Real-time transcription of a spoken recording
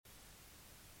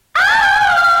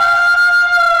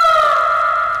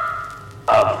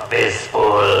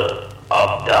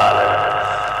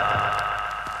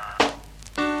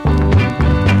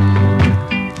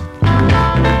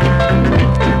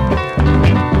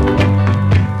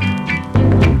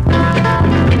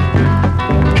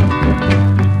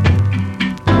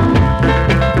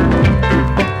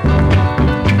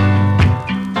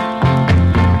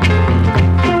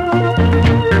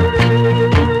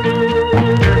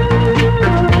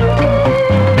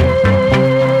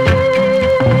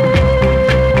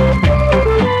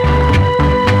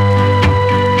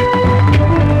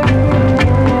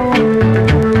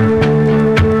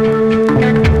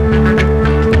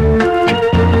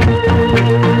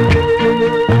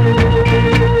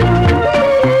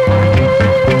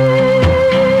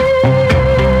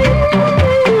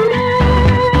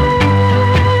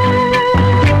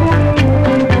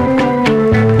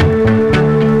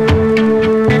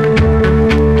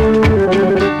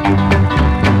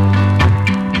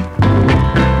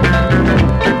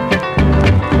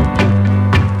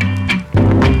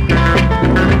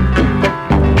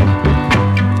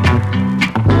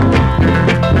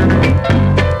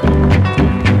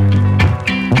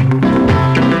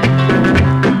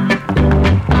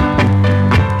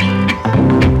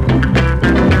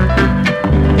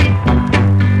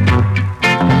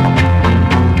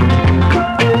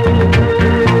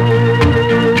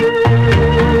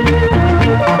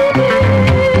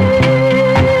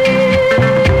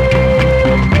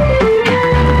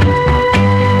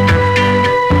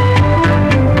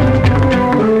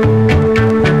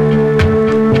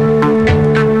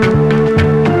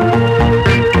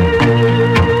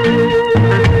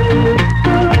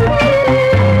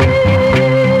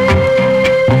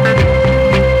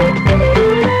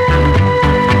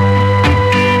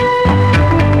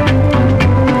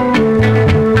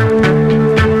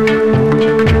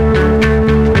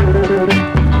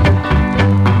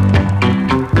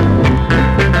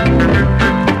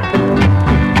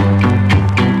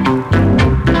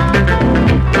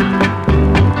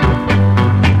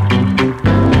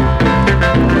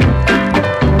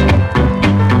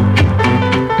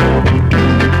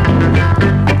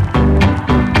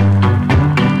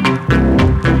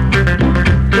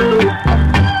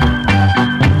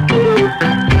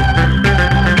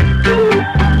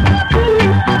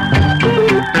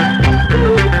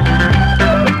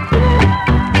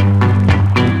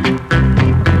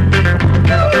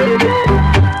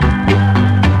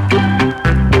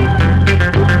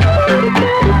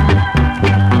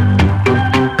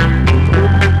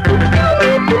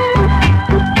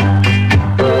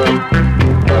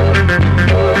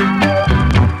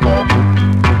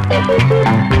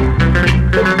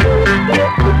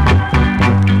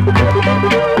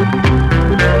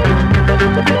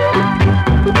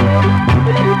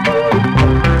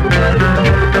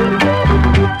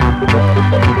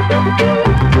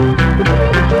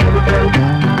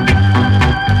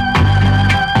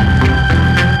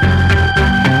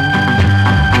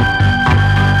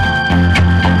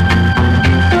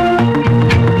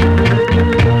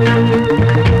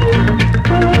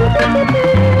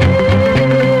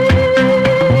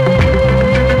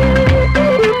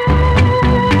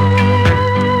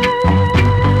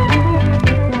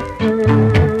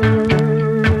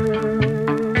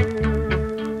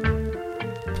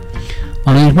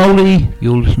name's Molly,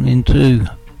 you're listening to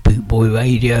Bootboy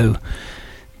Radio.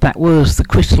 That was the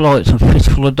Crystalites and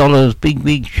Fistful of Dollars.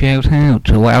 Big shout out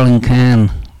to Alan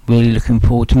Can. Really looking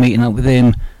forward to meeting up with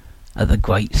him at the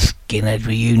Great Skinhead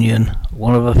Reunion.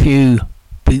 One of a few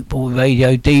Bootboy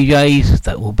Radio DJs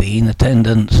that will be in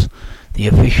attendance. The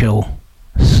official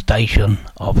station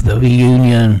of the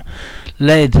reunion,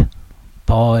 led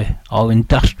by our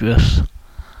industrious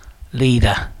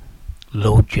leader,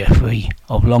 Lord Jeffrey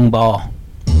of Longbar.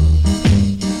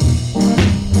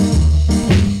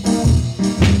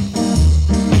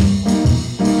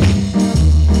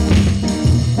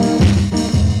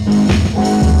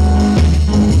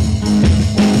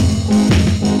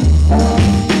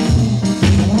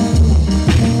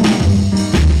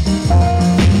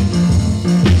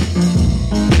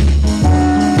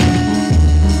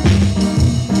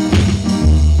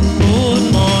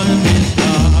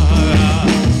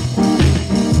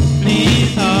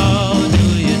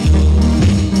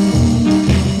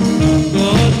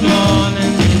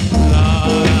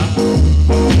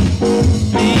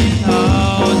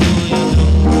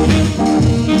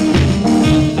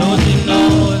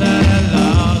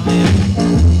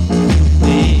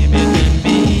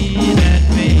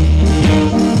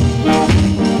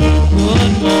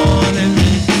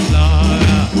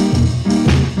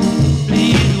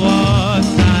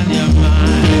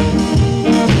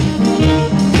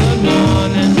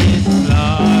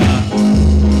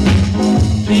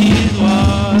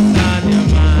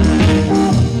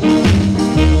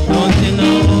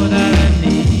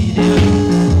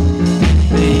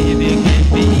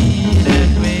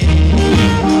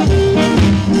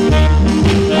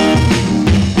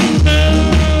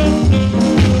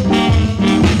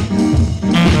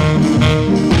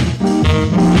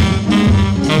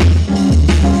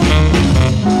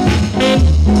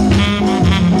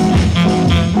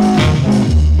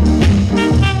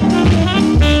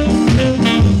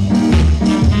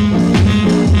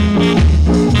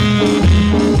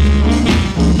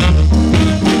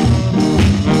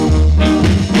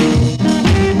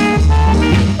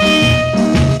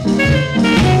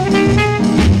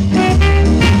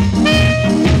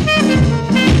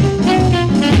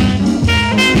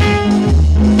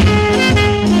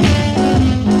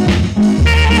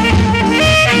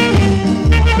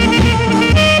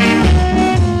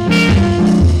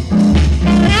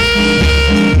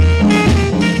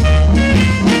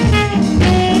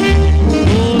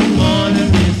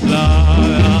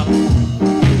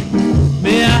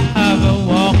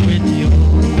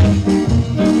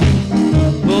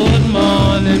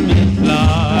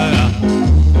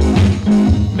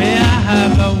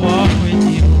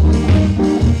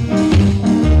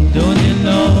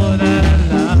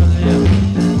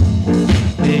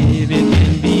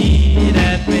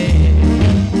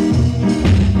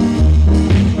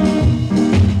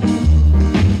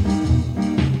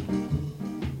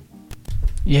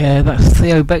 Yeah, that's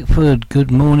Theo Beckford. Good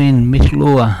morning, Miss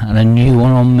Laura, and a new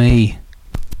one on me.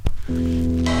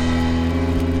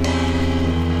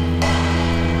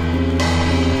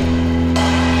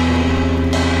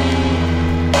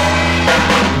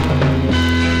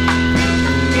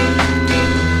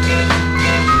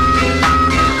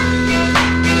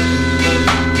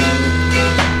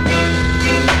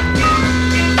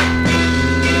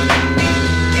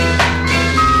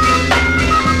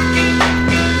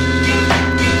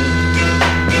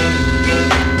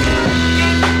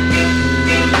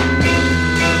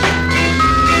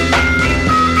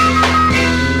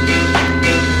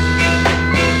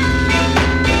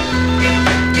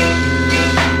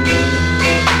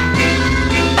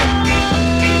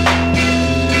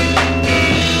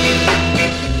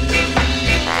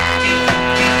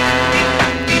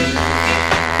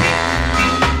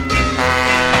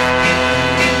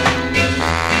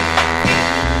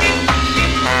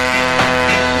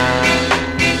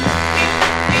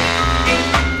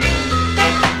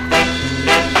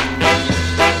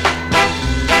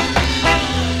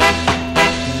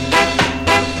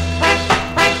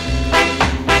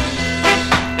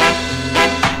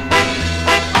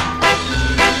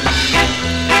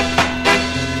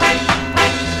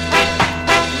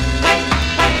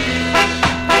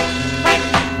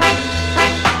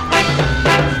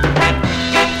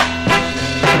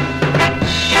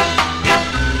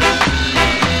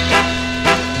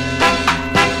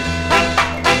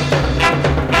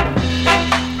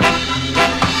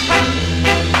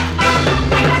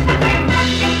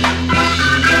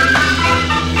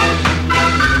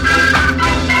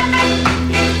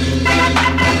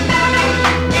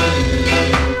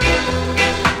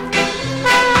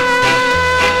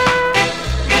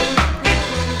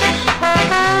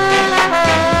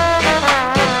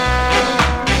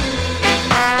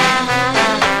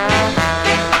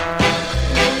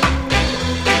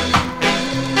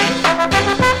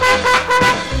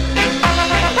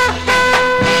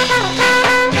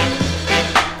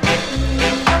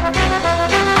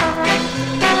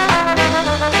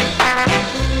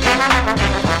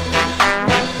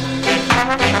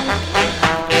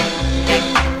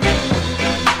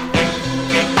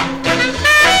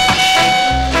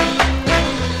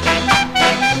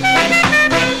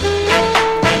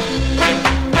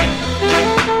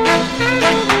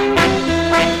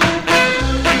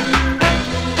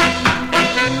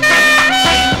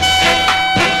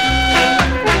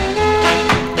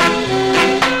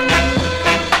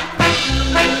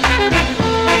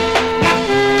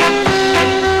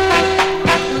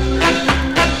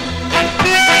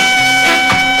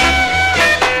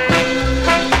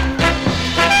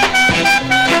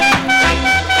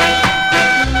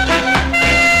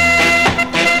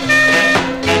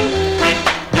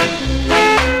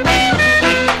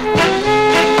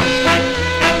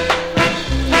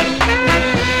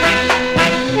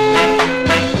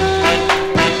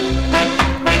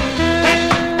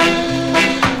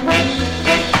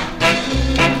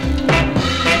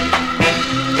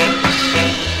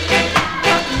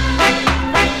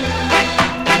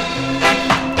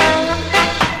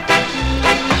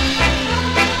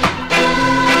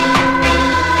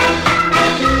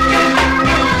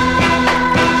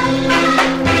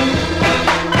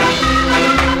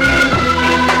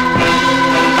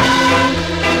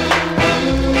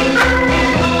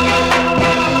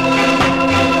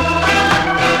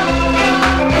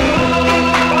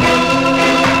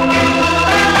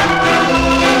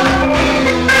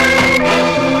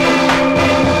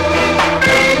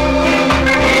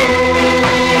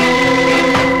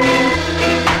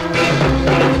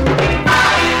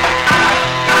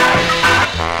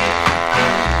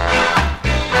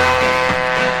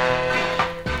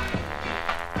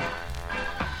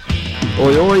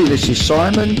 This is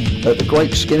Simon at the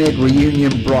Great Skinhead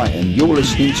Reunion Brighton. You're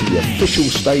listening to the official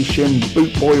station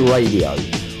Bootboy Radio.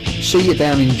 See you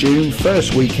down in June,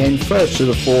 first weekend, 1st to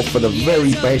the 4th for the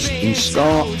very best in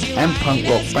ska and punk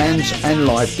rock bands and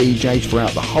live DJs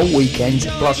throughout the whole weekend,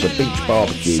 plus a beach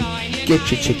barbecue.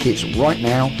 Get your tickets right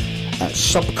now at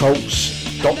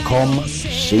subcults.com.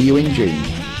 See you in June.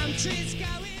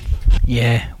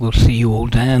 Yeah, we'll see you all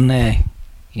down there.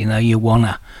 You know you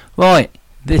wanna. Right,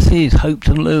 this is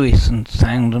Hopetoun Lewis and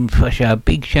Sound and Fresher.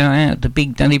 Big shout out to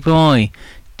Big Daddy Bry,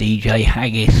 DJ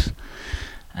Haggis,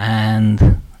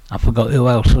 and I forgot who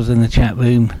else was in the chat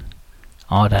room.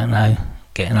 I don't know.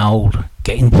 Getting old,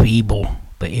 getting feeble,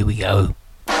 but here we go.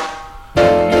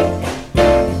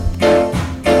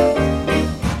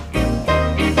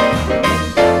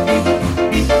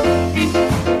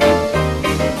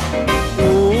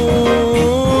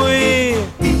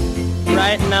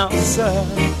 Sir.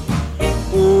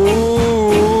 Ooh,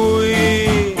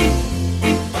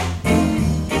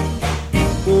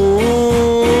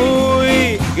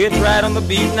 ooh, get right on the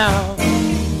beat now.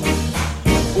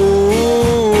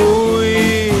 Ooh,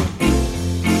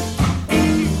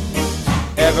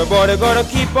 everybody gotta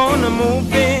keep on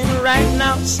moving right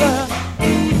now, sir.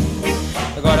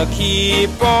 They gotta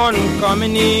keep on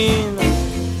coming in.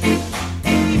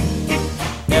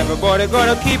 Everybody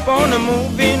gotta keep on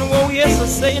moving, whoa, yes I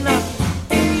say now.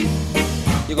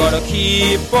 You gotta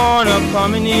keep on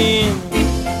coming in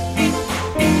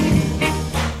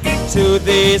to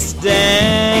this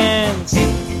dance,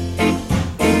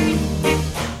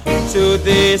 to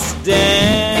this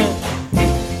dance.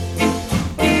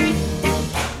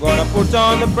 Gonna put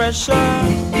on the pressure,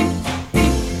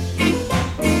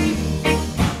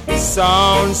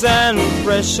 sounds and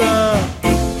pressure.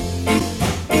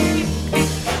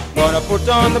 Gonna put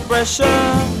on the pressure,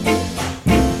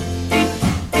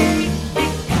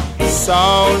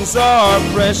 sounds of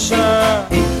pressure.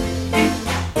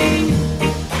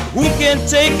 Who can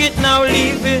take it now,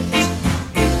 leave it?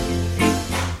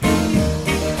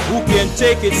 Who can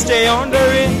take it, stay under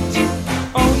it?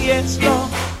 Oh yes, Lord.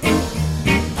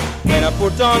 When I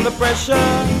put on the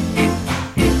pressure,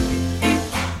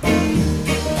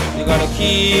 you gotta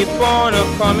keep on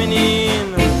coming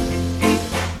in.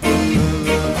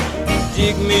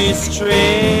 Dig me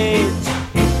straight,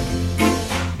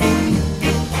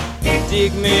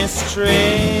 dig me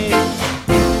straight.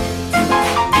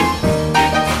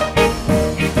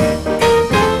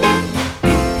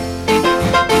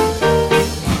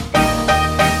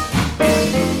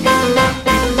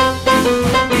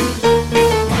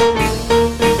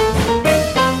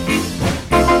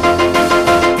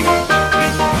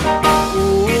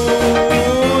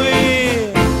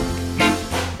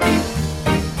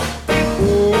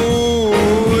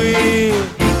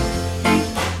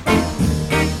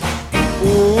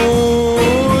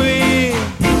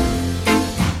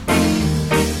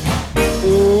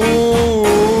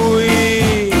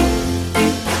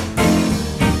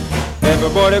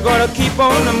 Gotta keep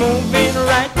on moving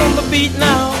right on the beat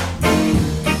now.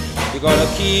 You gotta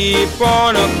keep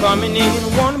on coming in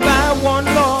one by one,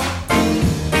 Lord.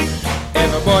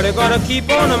 Everybody gotta keep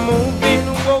on moving,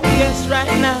 whoa, yes,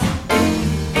 right now.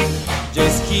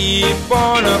 Just keep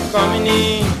on coming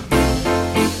in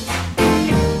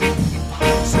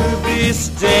to this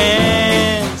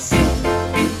dance,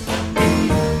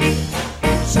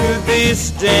 to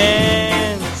this dance.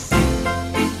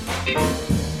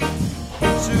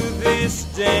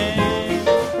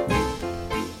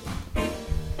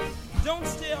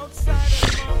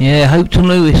 Yeah, Hopetoun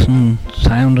Lewis and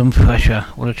Sound and Fresher.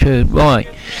 What a tune. Right,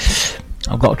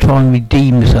 I've got to try and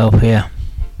redeem myself here.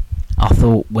 I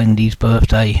thought Wendy's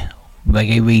birthday,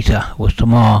 Reggae Rita, was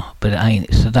tomorrow, but it ain't.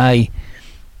 It's today.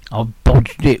 I've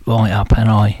bodged it right up,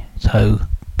 and I. So,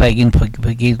 begging for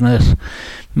forgiveness.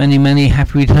 Many, many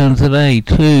happy returns today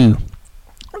to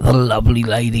the lovely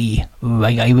lady,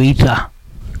 Reggae Rita.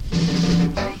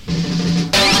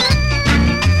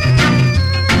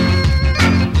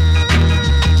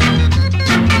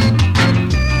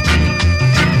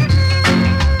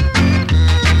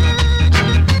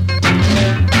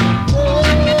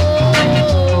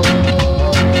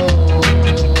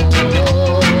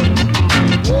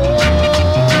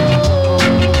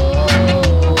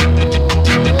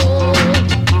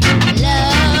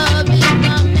 Love is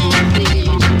my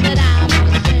message that I'm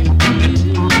sending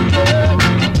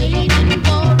to you.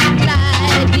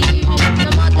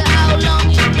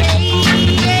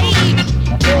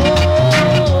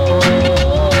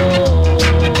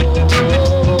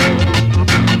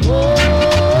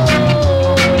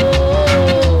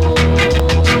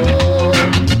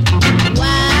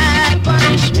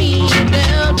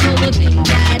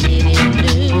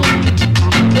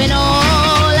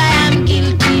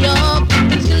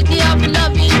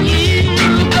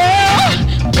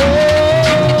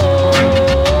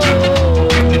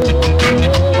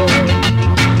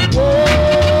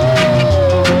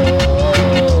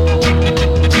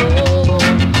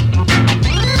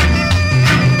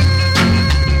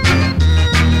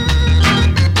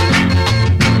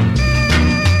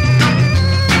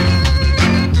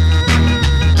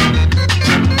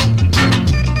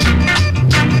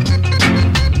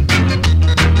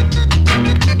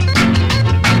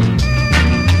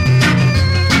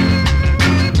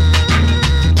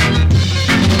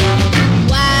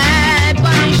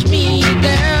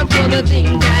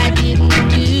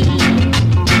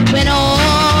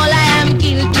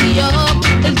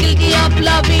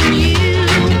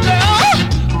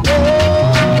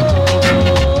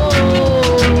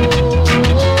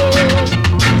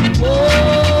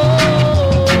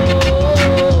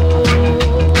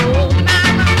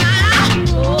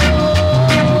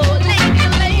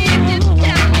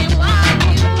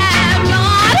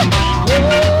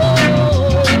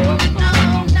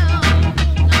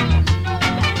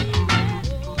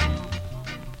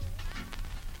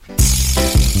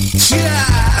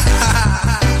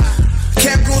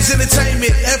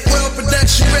 Entertainment, F-Well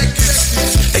Production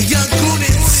Records, and Young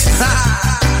Goonies.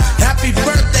 Happy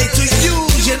birthday to you,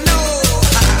 you know.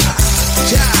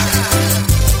 Yeah.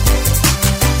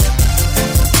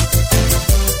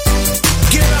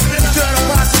 Get up and feel a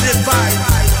positive vibe.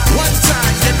 One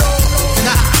time, you know.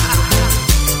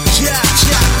 Yeah.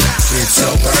 It's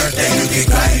your birthday, you can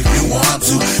cry if you want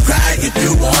to. Cry if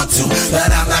you want to, but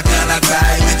I'm not gonna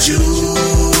cry with you.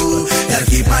 Gotta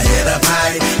keep my head up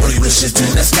high, only wishes to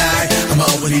the sky. I'm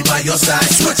already by your side,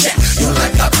 switch it. You're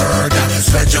like a bird,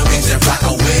 spread your wings and fly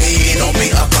away. Don't be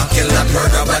a popular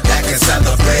murder, but that can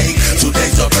celebrate.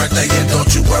 Today's your birthday and don't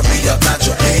you worry about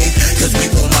your age, cause we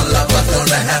want my love, we're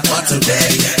gonna have fun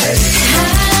today. Hey.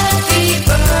 Happy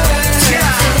birthday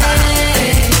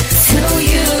to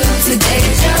you,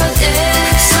 today's your day.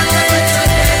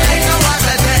 Ain't no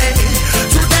other day.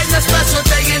 Today's a special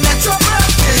day and that's your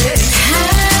birthday.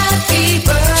 Happy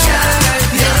birthday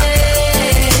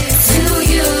to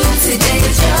you,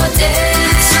 today's your day.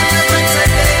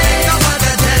 Ain't no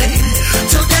other day.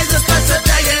 Today's a special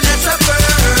day and that's your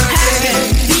birthday.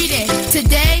 Beat it,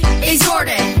 today is your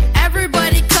day.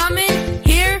 Everybody coming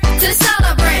here to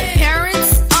celebrate.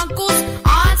 Parents, uncles,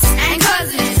 aunts, and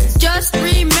cousins. Just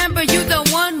remember you the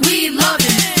one we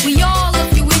loving. We all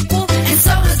love you equal, and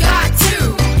so does God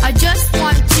too. I just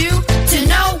want you to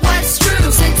know what's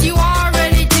true. Since you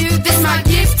already do, this my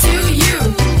gift to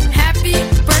you. Happy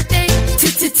birthday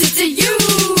to you.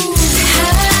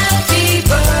 Happy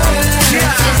birthday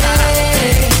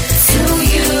to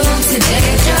you.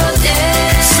 Today's your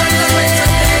day.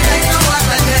 Ain't no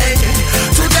other day.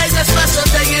 Today's a special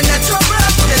day and that's your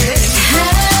birthday.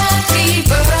 Happy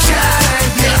birthday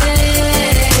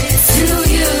to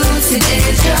you.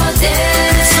 Today's your day.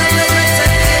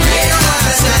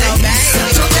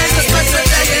 Today's a special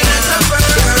day and that's your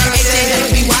birthday.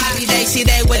 Happy Wobby Day, see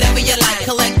that whatever you like.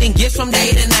 Collecting gifts from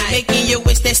day to night, making your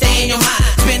wish that stay in your mind.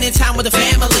 Spending time with the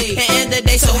family, and end the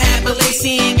day so happily.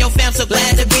 Seeing your fam, so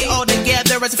glad to be all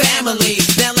together as a family.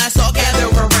 Then let's all gather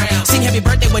around, sing happy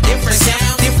birthday with different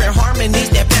sounds, different harmonies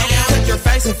that pound. Touch your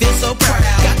face and feel so proud.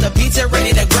 Got the pizza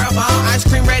ready to grab on, ice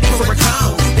cream ready for a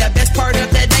cone. That best part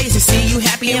of the day is to see you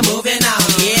happy and moving on.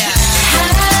 Yeah.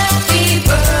 Happy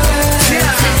birthday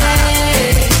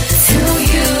to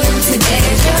you.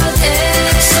 Today's your day.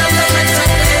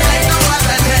 Ain't no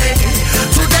other day.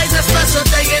 Today's a special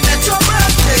day and that's your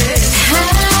birthday.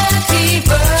 Happy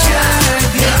birthday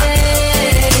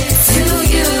to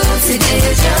you.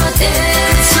 Today's your day.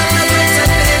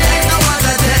 Ain't no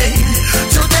other day.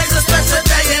 Today's a special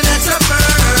day and that's your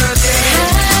birthday.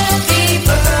 Happy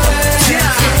birthday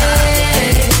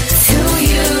to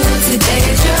you.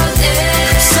 Today's your day.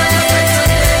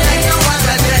 Ain't no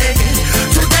other day.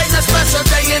 Today's a special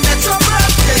day and that's your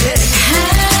birthday.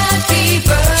 Happy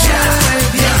birthday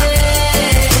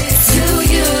to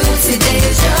you.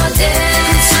 Today's your day.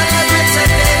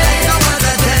 Ain't no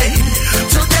other day.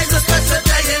 Today's a special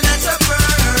day and that's your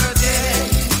birthday.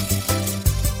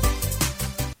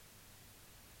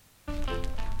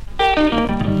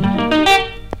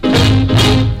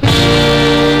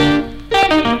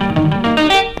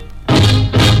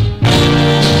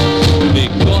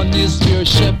 Big gun is your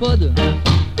shepherd.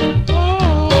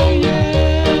 Oh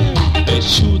yeah. They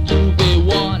shoot who they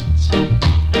want.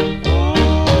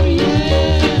 Oh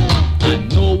yeah. And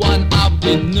no one have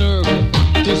the nerve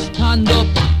to stand up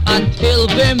and tell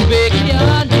them they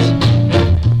can't.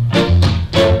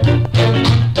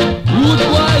 Rude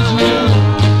boys rule.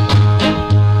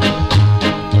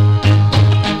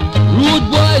 Rude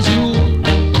boys rule.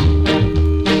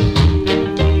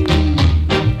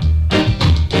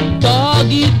 Dog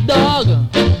eat dog.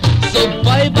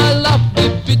 Survival of the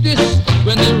fittest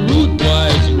when the rude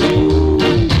boys rule.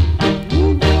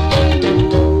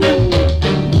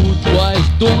 Rude boys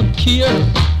don't care.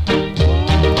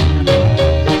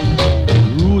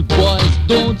 Rude boys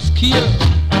don't scare.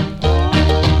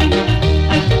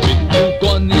 With no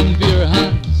gun in their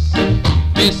hands,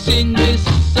 they sing this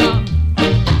song.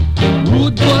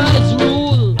 Rude boys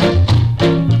rule.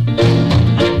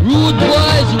 Rude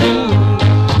boys rule.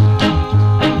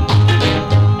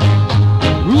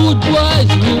 Rude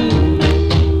boys rule.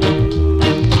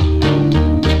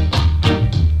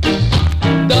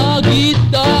 Dog eat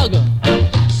dog.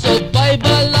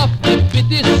 Survival of the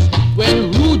fittest when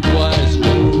rude boys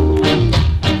rule.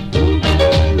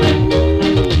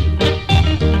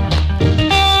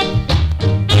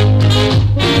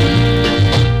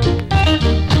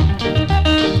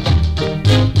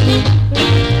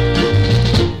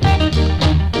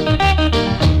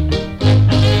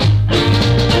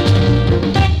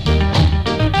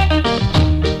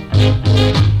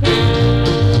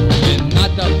 They're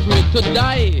not afraid to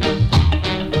die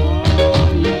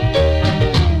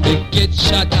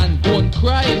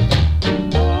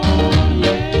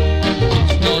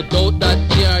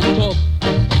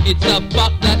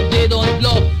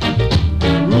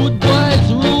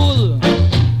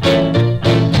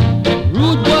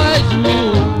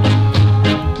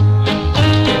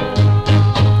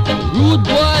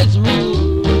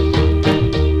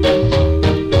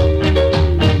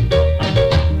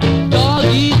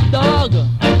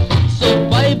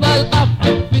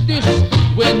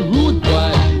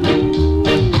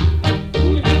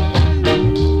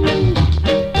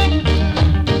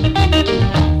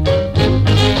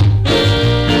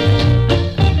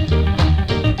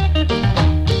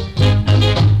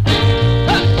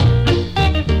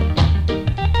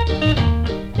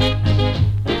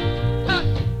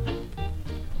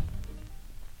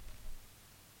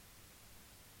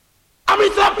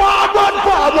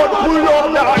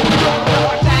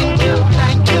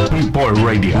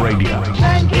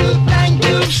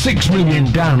million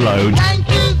downloads. Thank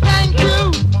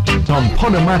you. On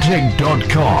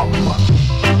Podomatic.com.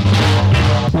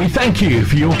 We thank you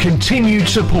for your continued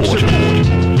support.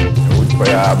 For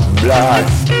a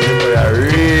blast, for a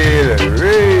real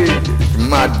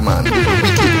madman.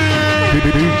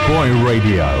 Boot Boy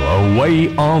Radio, a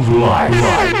way of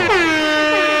life.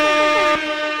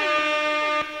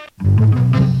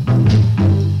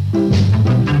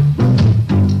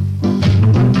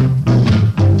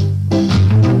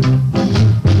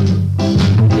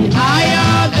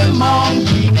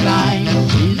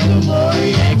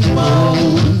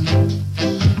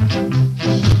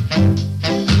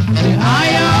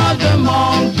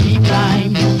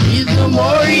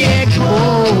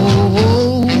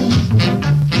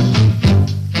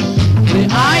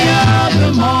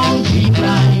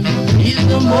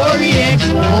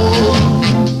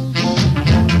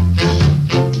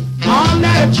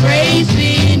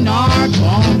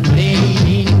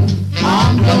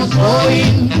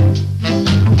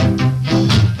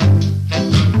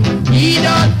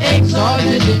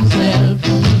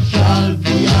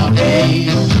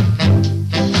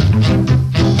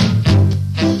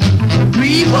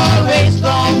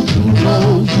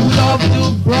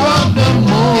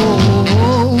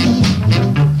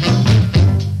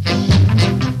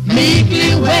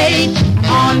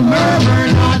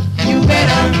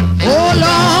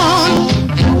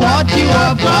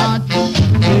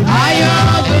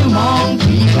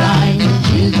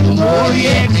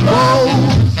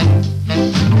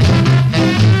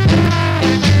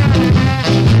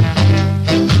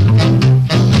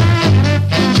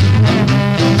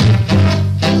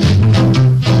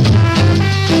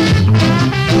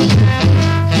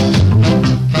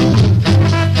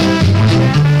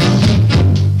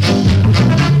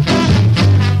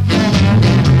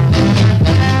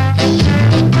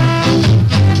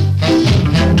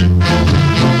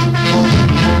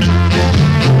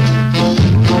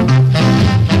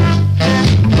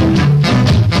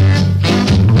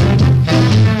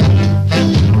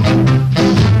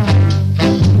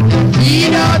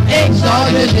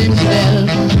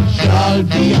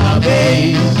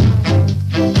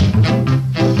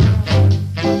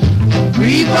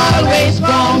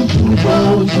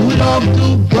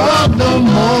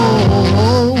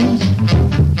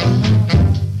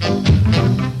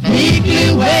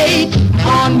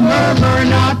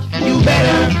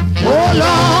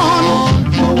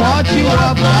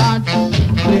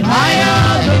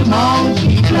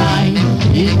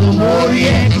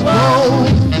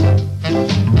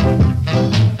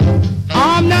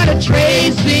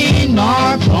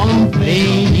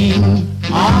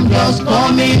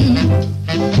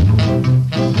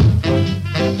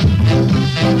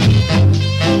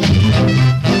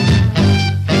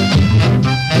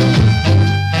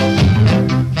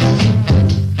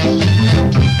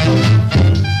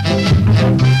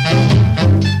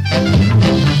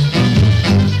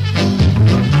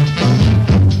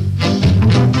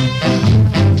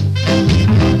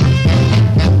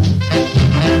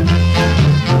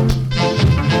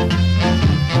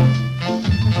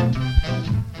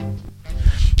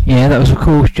 Yeah, that was of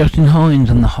course Justin Hines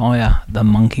and the Higher the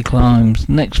Monkey Climbs.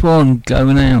 Next one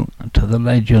going out to the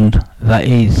legend that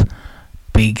is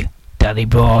Big Daddy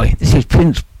Boy. This is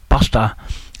Prince Buster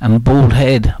and Bald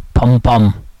Head Pom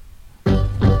Pom.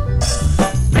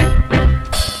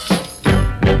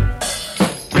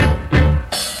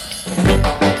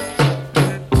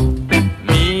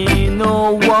 Me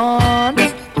no want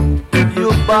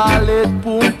you ballad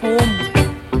boom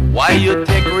boom. Why you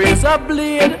take razor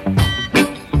blade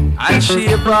and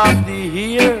shave off the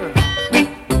hair?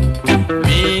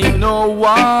 Me no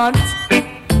want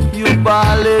you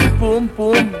ballad boom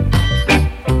boom.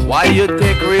 Why you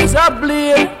take razor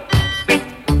blade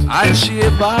and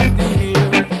shave off the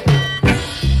hair?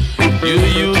 You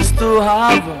used to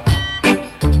have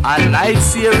a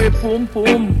nice hairy boom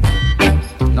boom.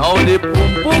 Now the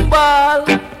boom boom ball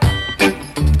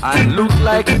and look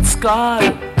like it's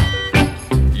scarred.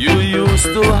 You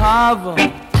used to have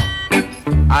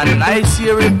a nice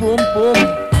hairy boom boom.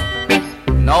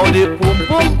 Now the boom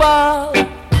boom ball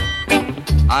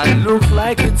and look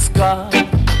like it's scarred.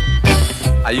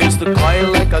 I used to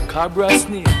coil like a cobra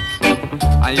snake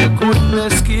and you couldn't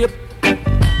escape.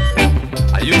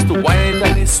 I used to whine it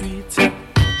and it's sweet.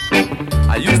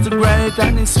 I used to grind it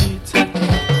and it's sweet.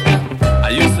 I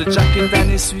used to jack it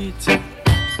and it's sweet.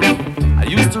 I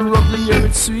used to rub the hair,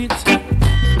 it's sweet.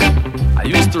 I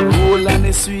used to roll and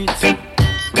it's sweet.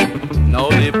 Now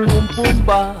the boom boom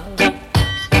ball.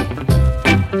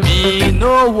 Me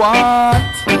no want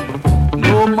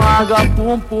no maga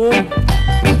boom boom.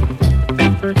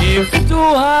 If too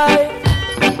high,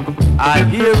 I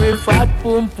hear a fat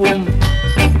pum pum.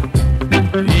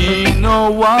 He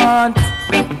no want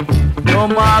no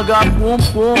maga pum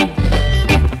pum.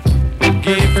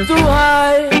 Give too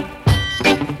high.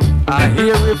 I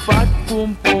hear a fat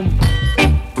pum pum.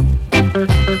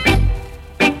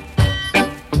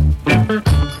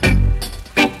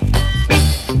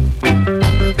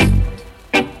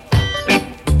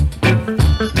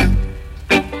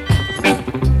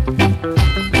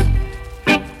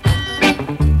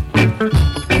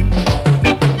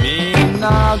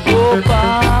 Go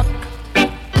back,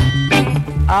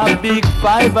 a big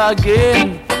five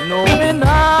again. No, me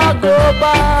nah go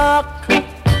back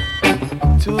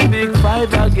to big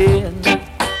five again.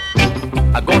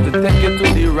 I got to take you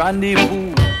to the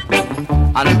rendezvous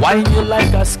and wine you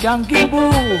like a skanky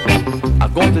boo. I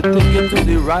got to take you to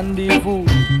the rendezvous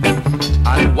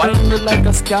and wine you like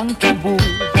a skanky boo.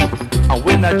 And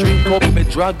when I drink up me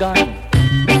dragon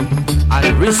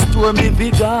and restore me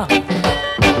vigor,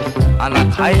 and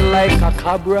I'm high like a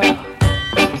cabra,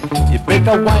 you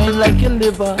better whine like your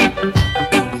liver.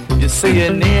 You say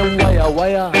your name,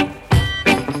 wire.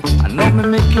 I know me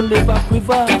make your liver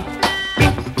quiver.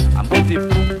 I'm both the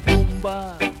boom boom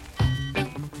bar.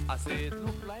 I say it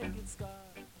look like it's got.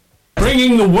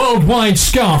 Bringing the worldwide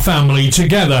ska family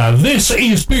together, this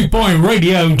is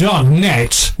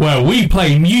BootboyRadio.net, where we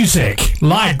play music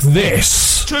like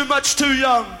this. Too much too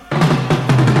young.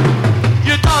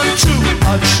 You done too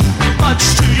much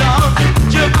too young.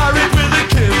 You're married with a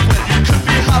kid when you could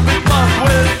be having fun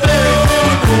with it.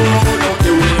 Don't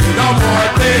do it no more,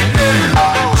 baby.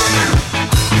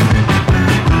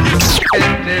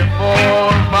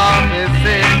 54 mommy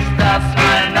sings, that's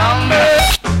my number.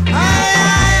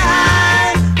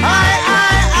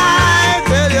 I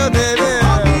tell you, baby.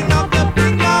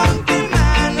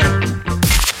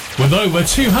 With over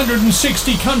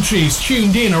 260 countries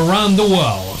tuned in around the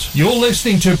world, you're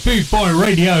listening to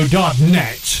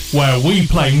BootboyRadio.net, where we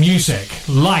play music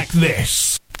like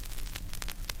this.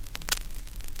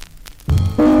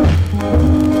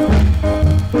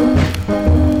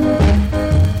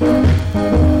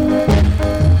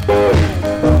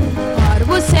 What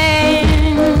was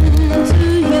saying to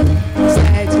you?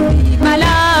 Said to leave my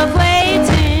love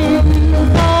waiting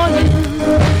for you.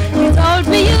 You told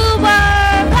me you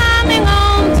were coming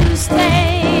home to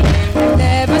stay. I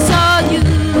never saw you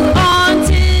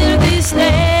until this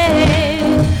day.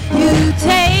 You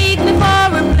take me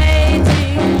for a plaything.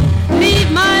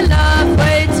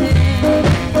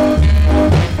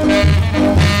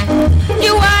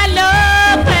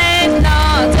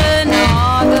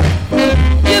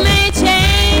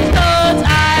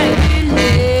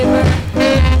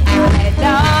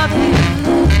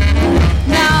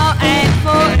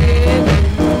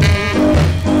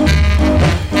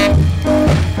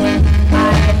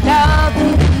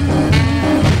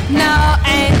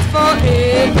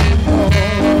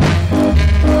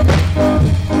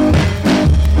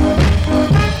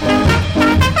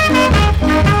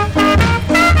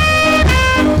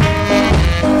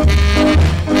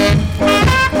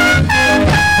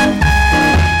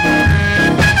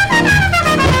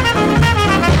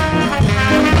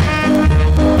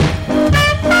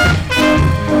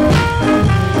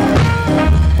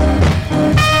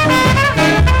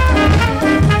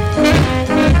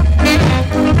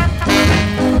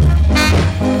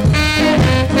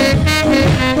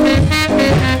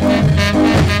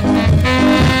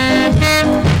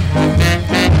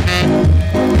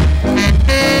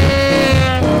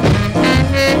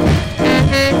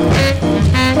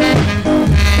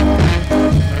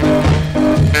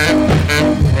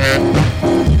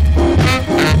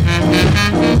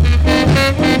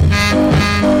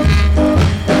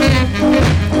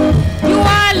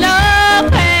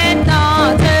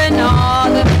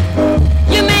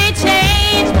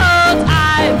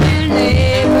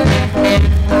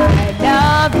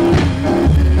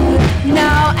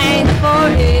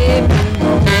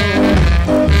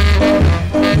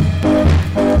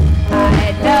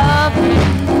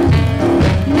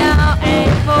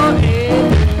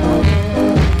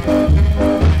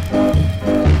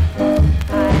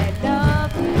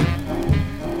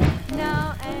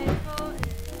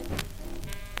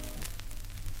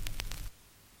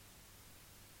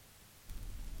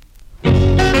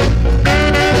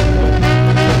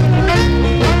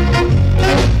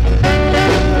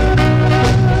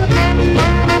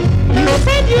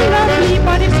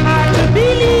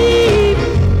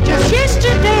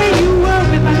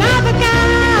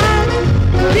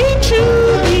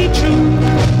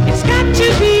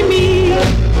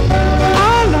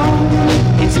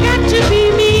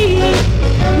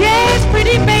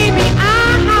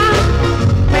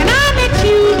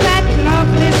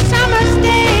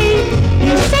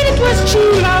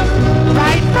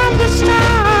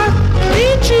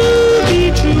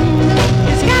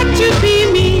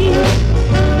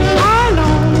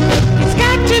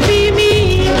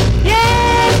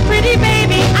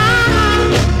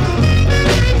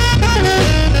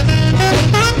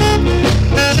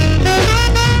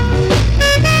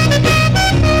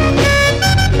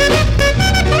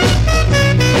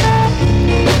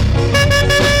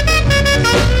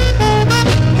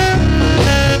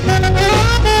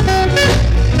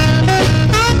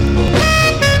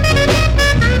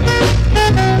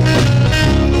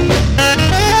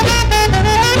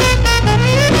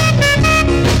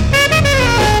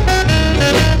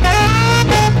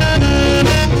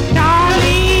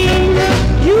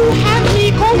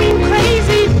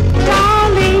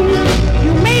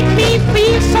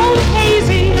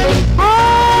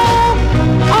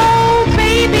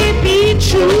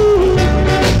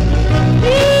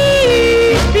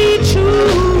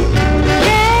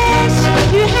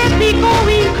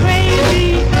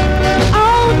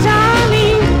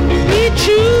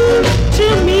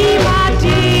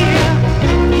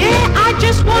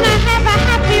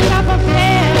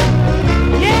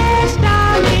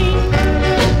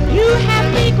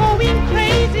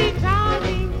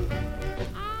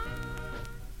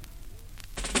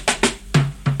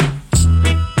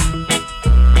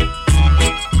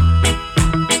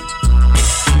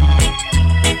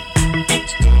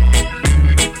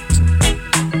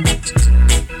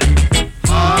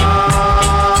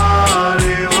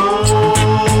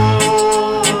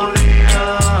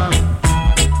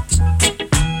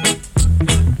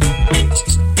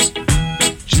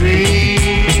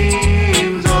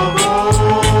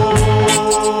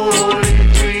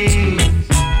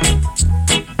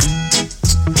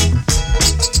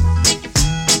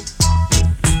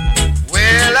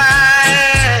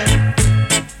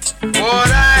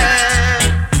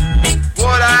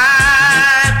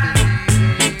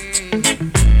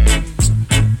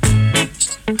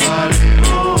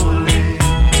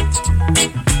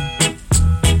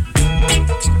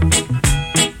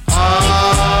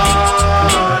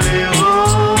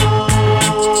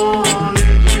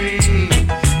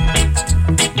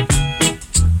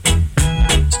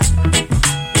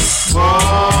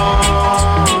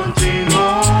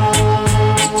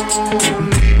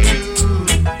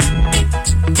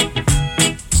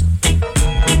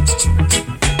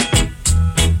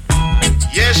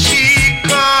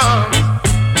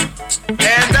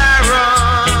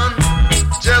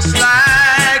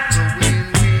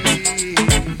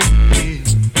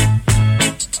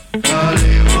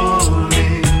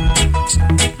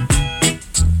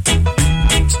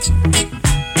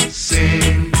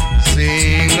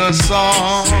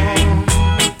 song.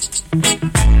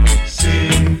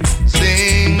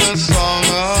 Sing a song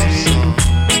of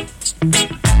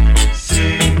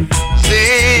song.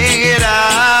 Sing it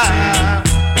out.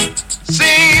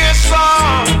 Sing your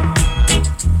song.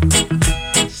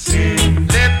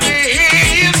 Let me hear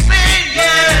you say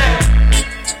yeah.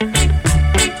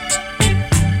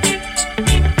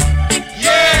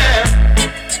 Yeah.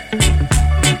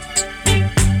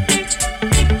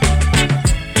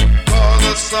 For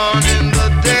the sun in the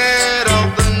dead of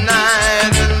the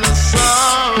night, and the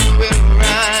sun will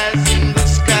rise in the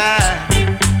sky.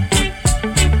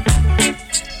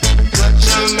 Such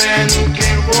a man who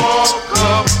can walk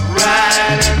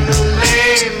upright, and the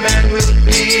lame man will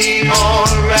be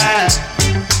alright.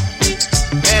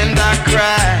 And I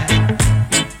cry,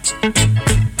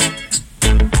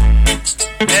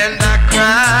 and I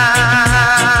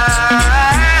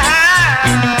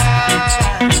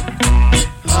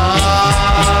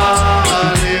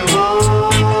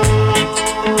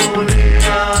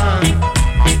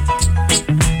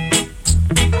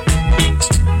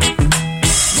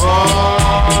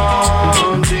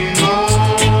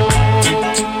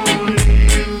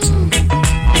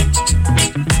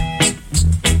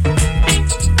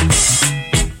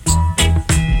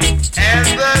and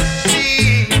the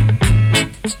sea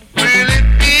will it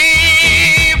be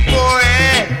for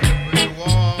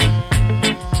everyone?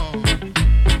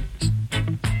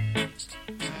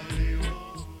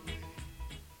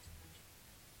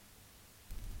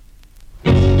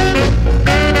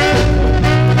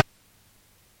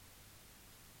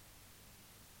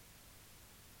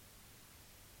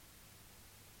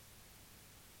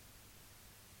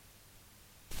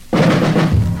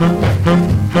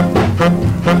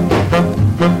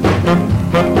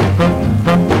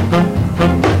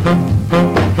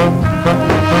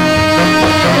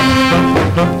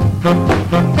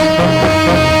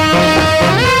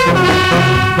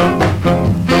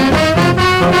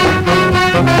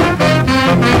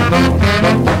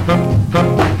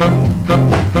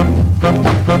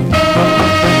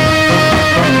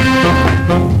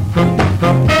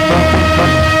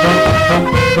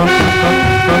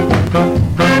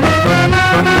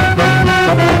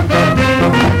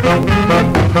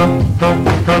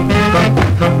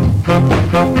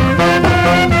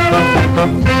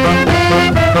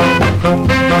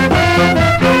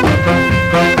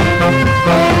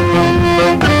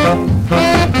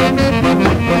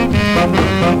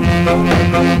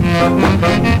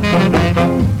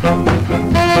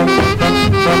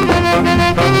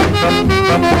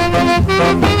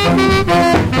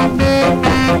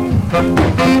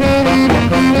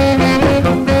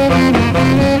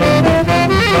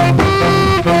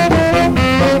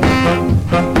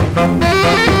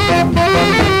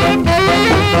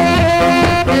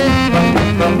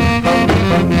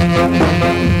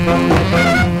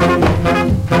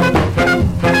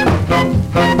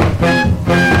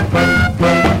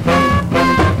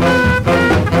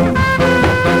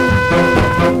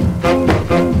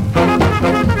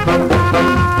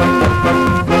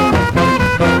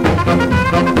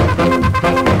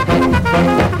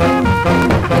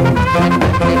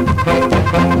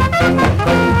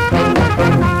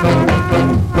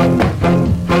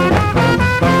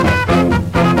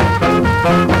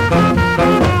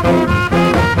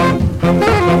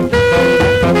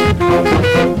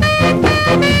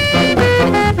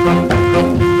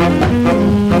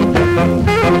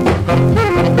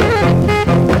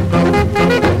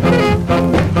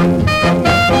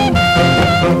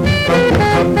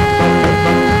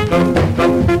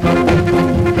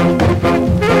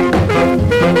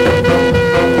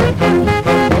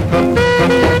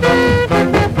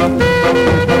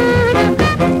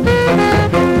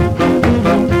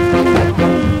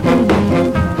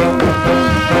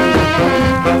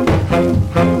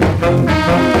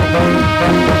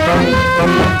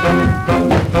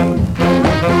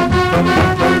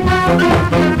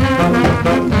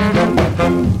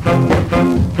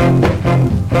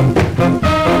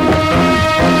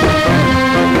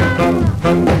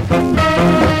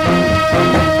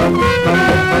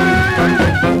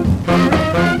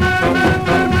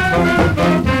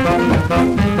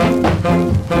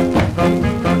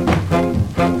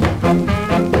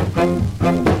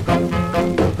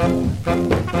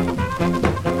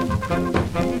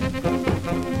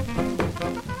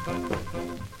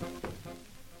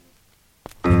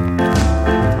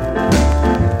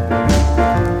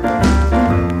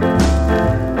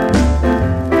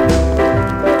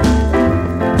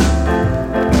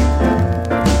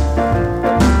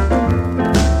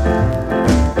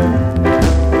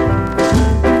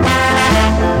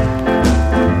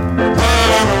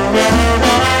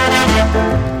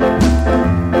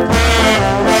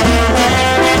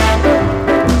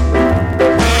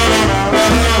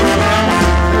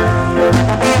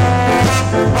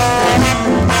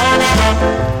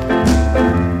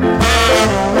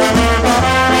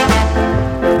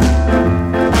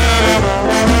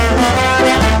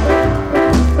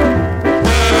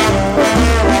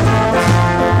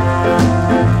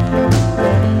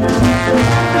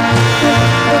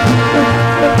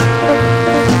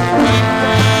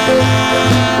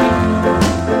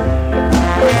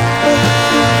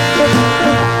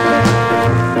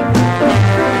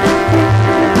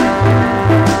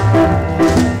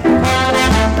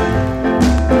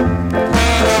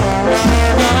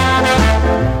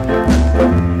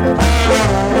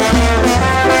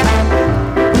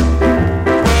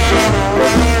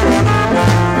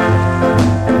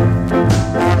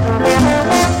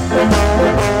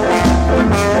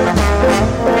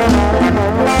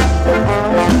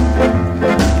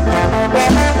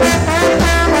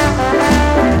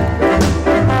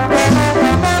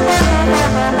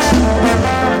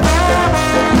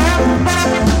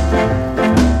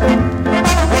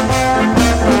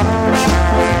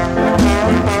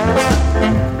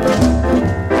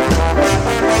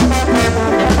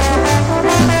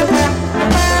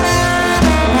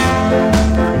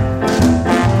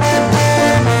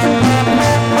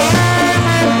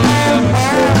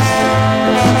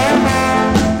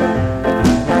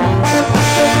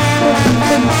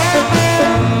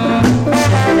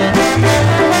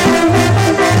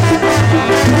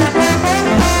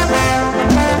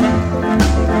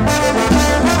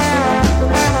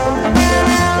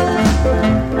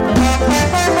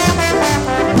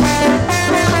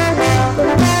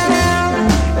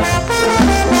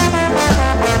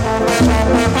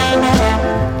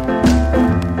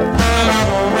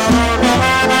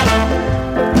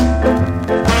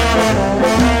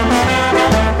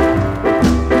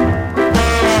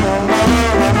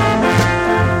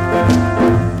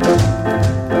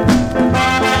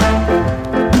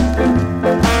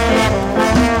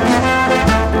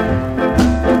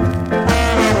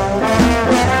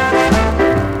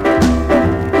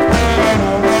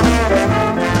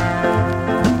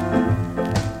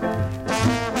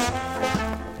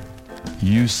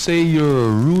 say you're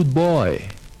a rude boy.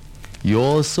 You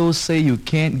also say you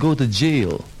can't go to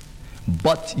jail.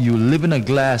 But you live in a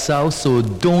glass house, so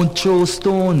don't throw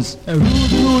stones.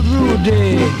 Rude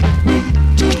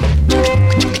day.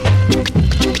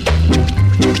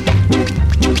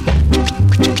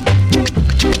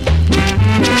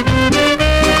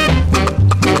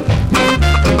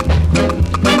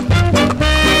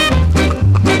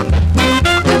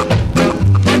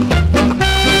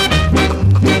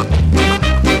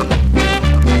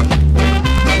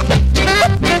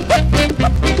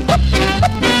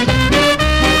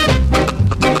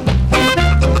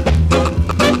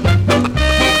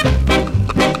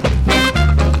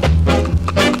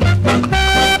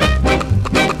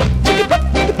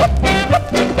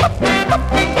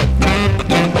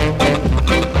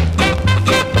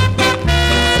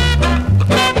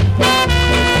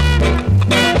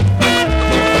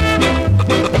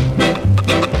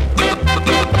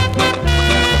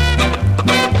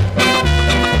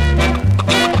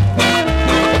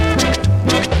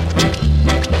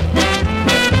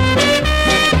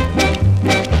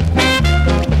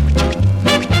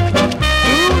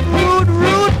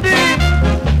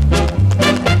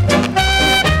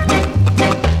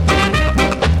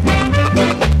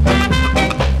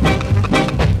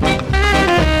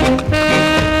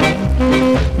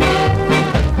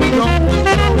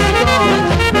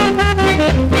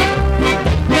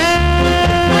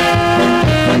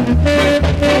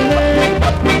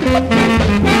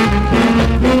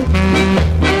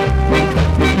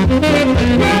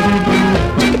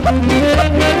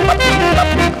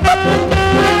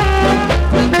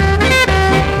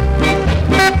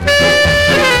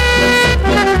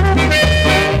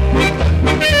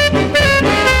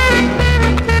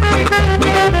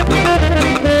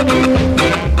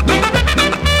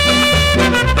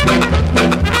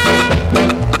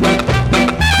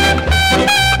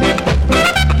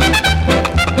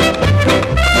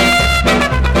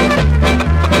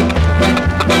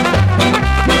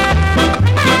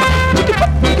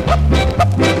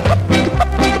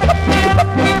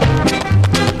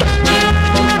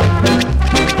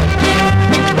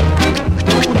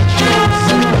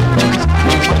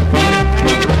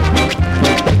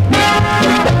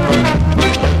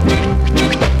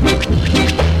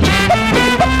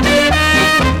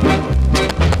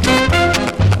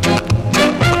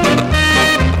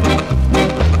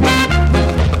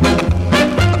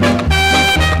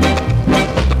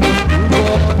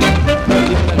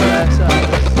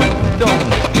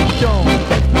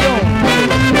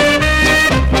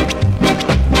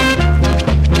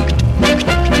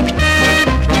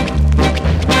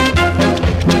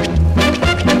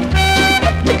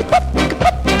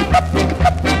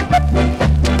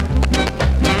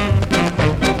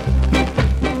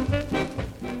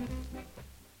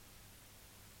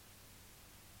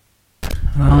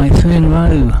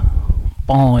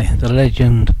 by the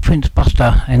legend Prince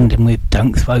Buster, ending with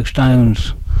Don't Throw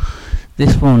Stones.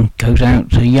 This one goes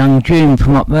out to young June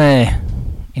from up there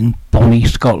in Bonnie,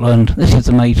 Scotland. This is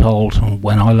the Maytals and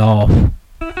When I Laugh.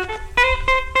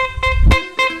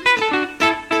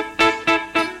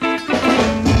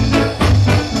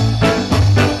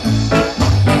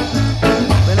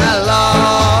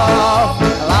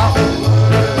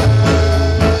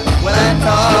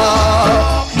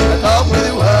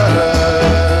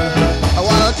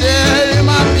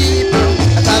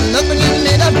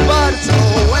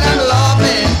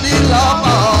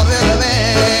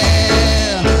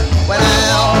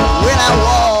 When I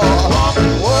walk,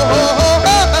 oh, oh, oh.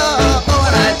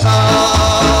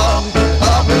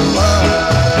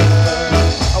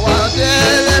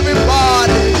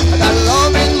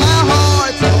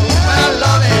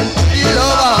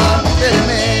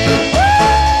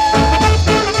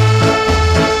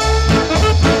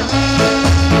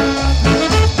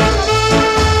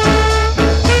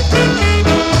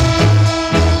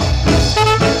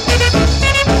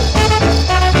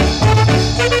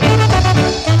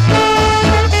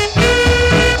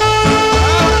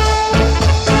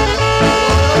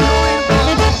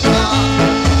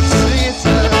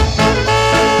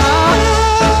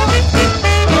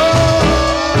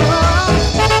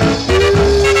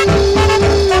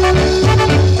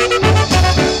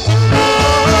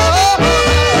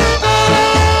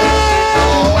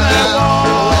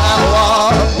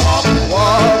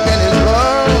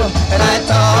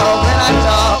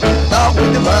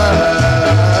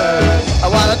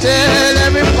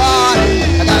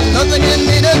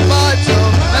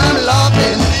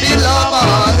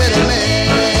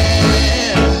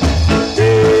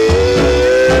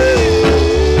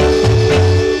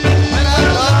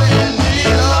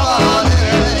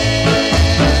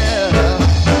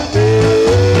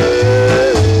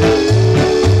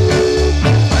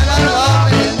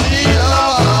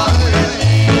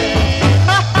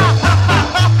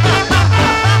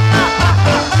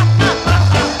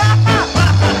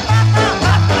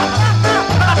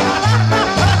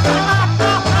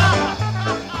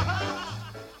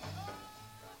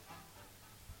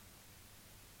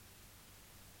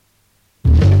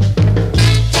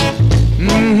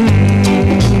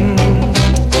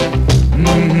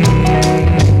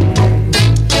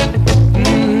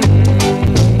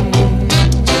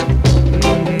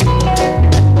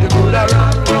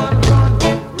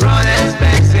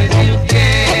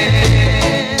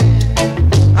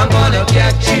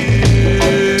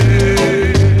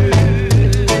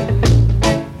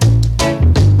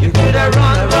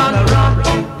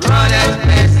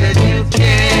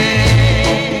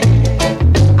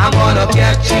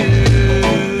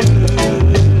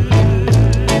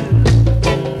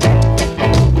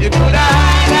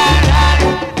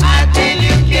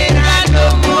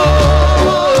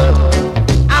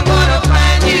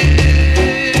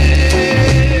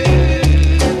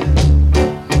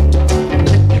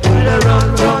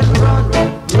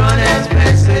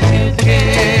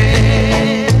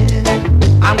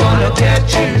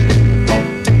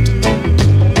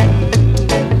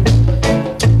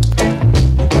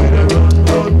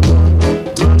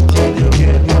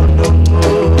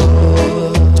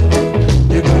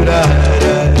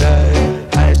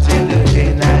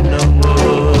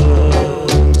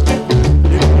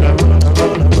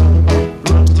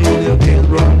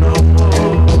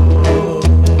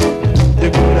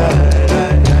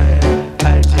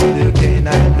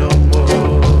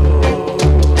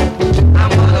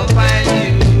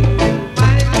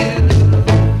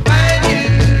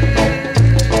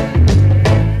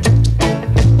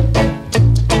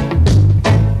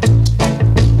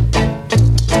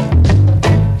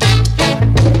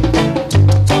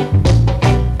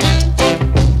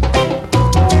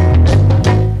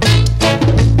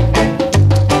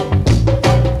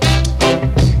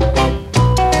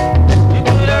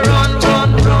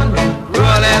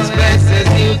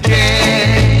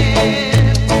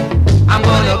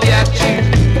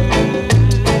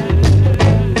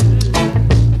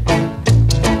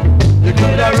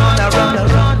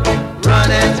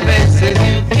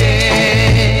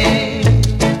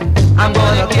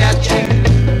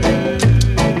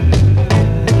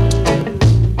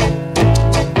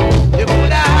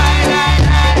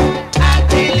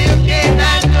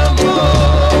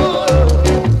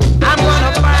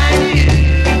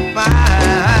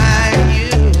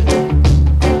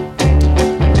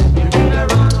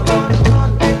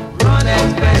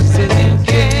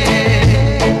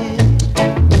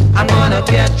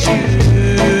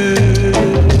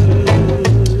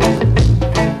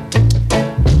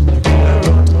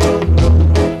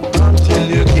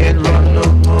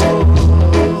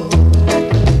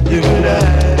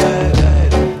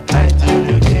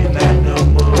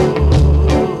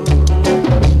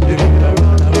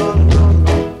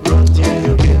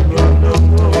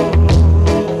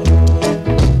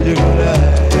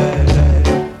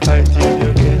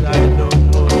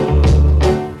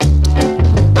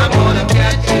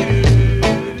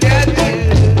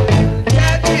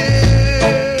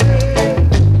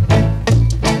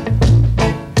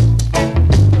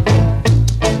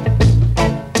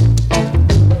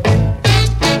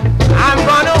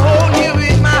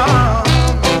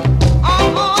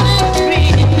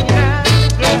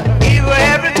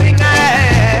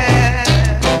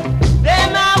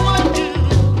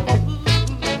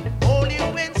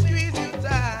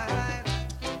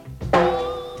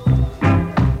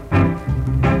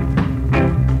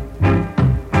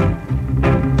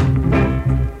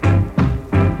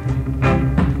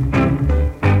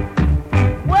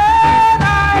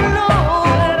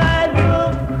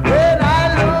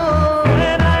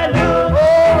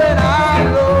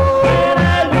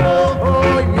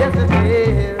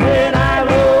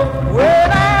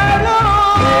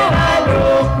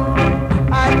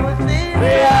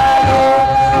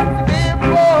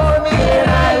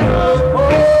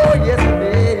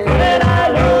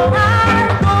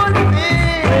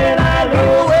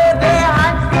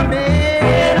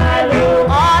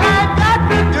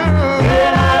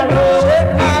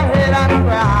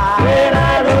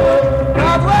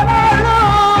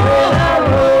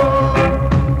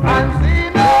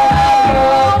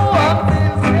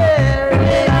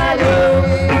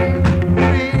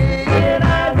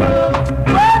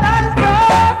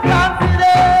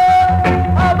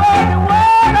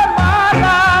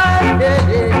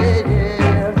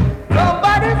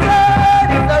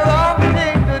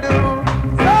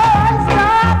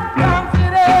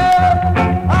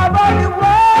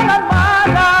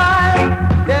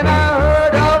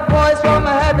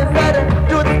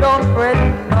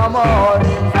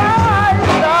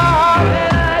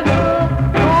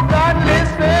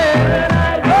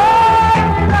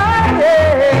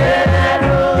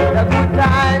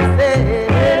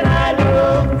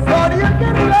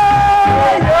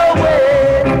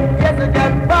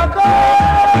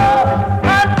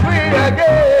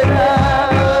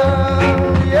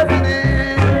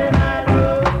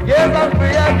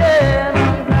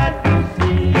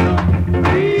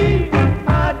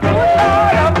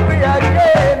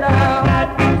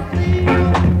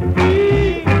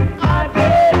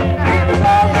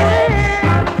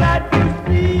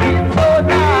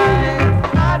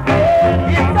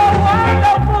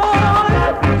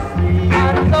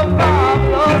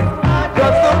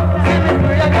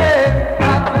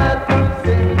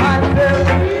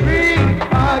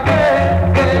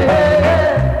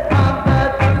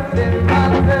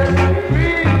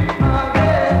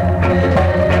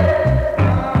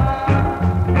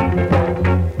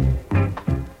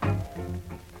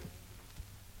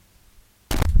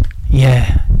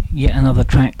 yet another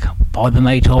track by the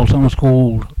Maytals. Song's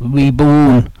called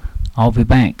Reborn. I'll be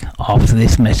back after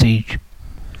this message.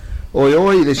 Oi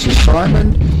oi, this is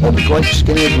Simon of the Great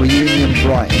Skinhead Reunion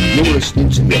Brighton. You're listening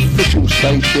to the official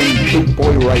station Boot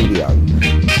Boy Radio.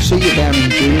 See you down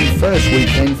in June, first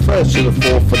weekend, 1st to the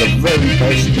 4th for the very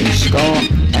best in ska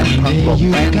and punk rock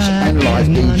bands and live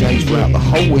DJs throughout the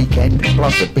whole weekend,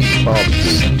 plus a big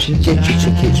barbecue. Get your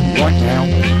tickets right now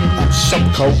at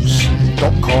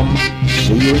subcults.com.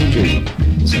 See you in June.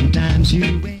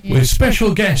 With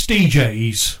special guest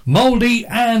DJs Mouldy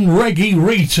and Reggie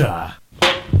Rita.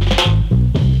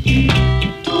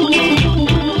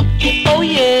 Oh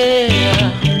yeah.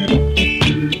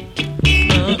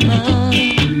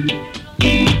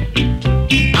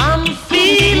 I'm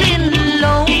feeling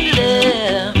lonely.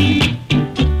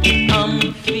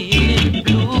 I'm feeling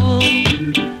blue.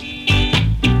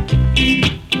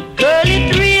 Girl,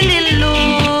 it really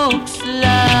looks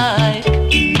like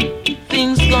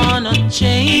things gonna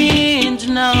change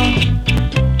now.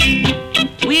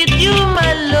 With you,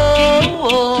 my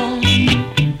love.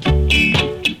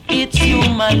 It's you,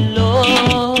 my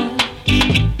love.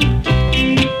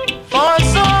 For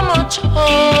so much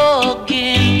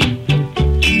hugging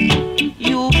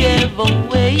you gave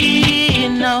away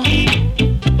now,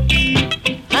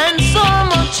 and so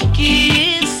much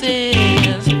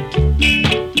kisses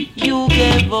you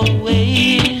gave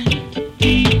away.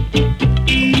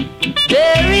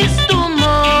 There is too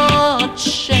much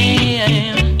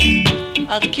shame,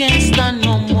 I can't stand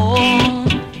no more.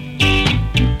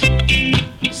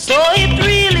 So it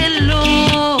really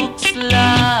looks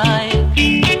like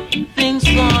things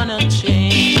gonna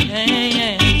change.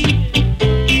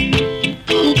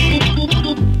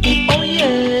 Oh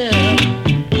yeah.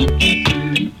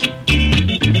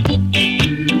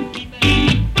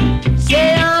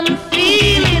 Say I'm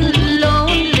feeling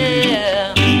lonely.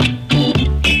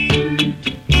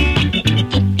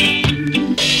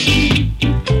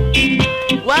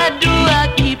 Why do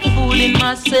I keep fooling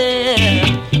myself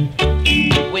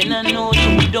when I know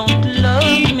you don't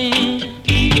love me?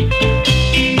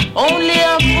 Only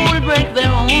a fool break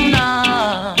their own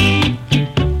heart,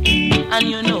 and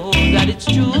you know that it's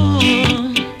true.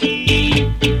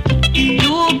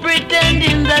 You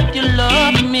pretending that you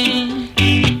love me,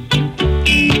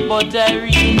 but I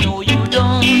really know you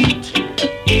don't.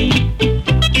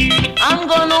 I'm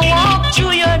gonna walk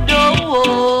through your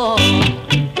door,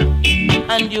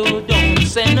 and you don't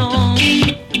say no.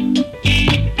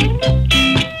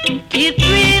 It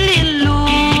really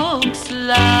looks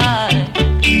like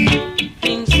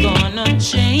things gonna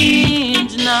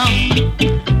change now.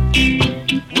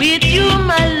 With you,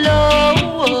 my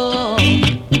love.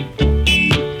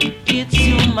 It's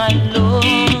you, my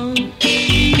love.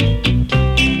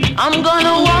 I'm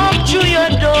gonna walk through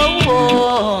your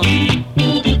door,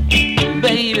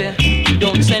 baby.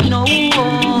 Don't say no.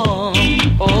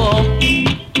 Oh,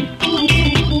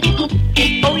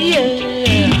 oh yeah.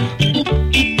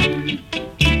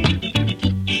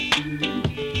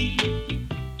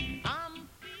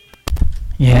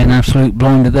 Yeah, an absolute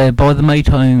blinder there by the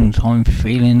Maytones. I'm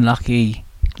feeling lucky.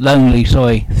 Lonely,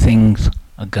 sorry. Things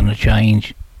are gonna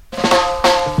change.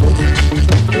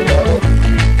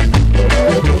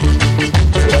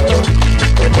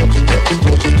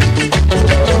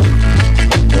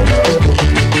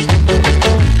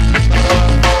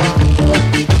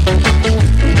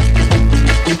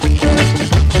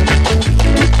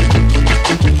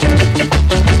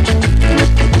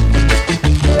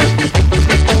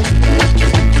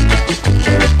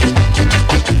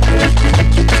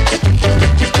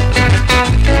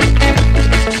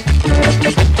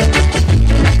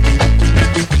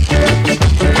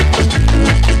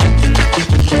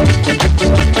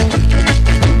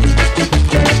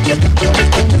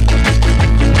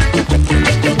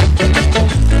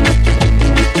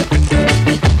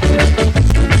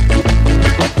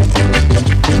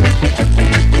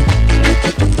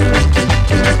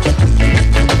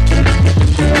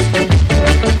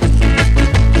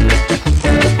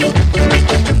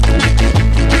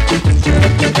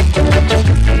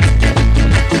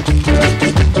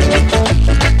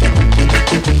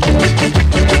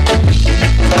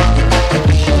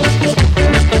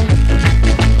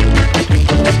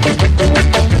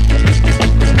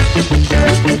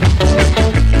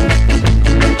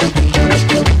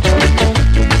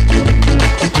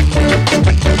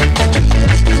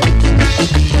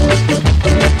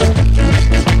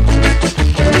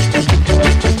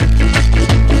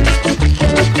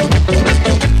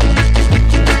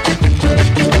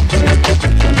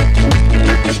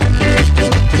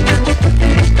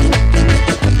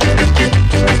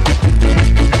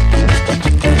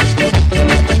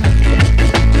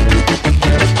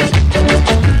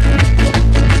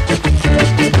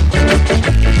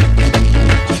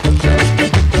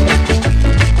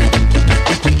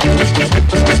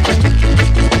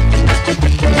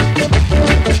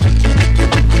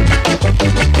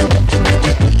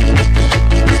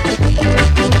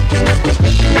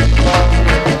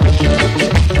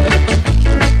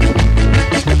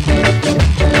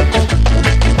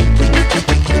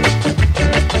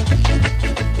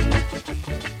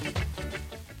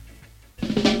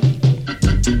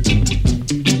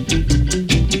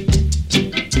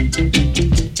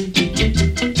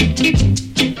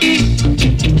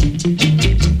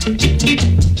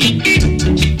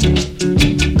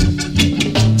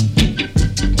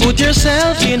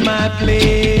 yourself in my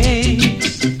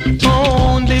place,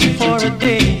 only for a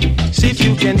day. See if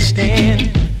you can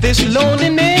stand this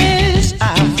loneliness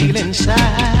I feel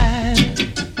inside.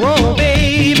 Whoa,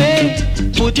 baby,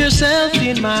 put yourself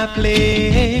in my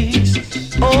place,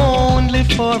 only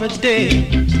for a day.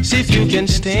 See if you can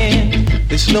stand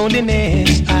this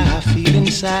loneliness I feel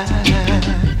inside.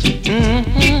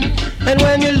 And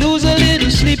when you lose a little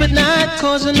sleep at night,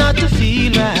 causing not to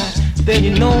feel right, then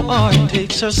you know all it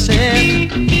takes are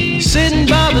sad. Sitting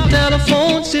by the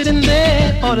telephone, sitting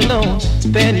there all alone,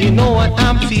 then you know what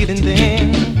I'm feeling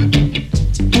then.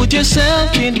 Put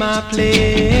yourself in my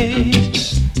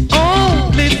place,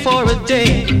 only for a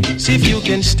day. See if you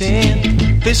can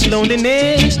stand this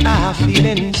loneliness I feel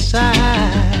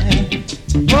inside.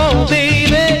 Oh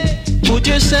baby, put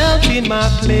yourself in my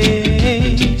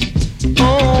place,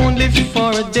 only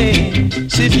for a day.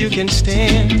 See if you can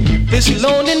stand this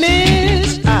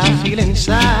loneliness I feel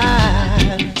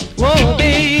inside. Whoa,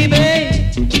 baby.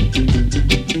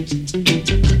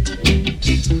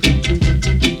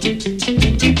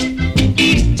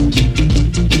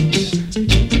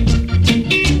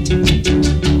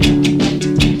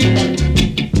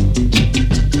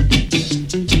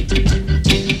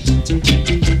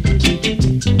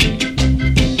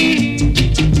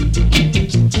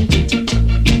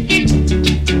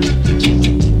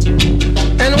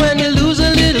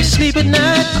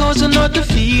 Not to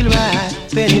feel right,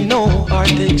 then you know our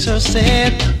things are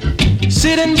sad.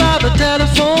 Sitting by the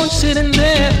telephone, sitting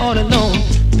there all alone,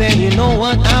 then you know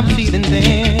what I'm feeling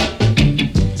then.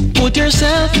 Put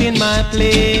yourself in my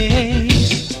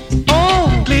place,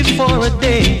 only for a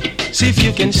day. See if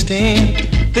you can stand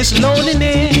this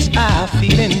loneliness I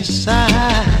feel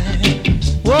inside.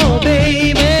 Whoa,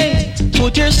 baby,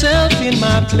 put yourself in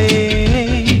my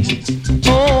place,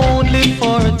 only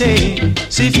for a day.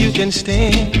 See if you can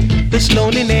stand this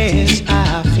loneliness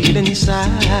I feel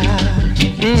inside.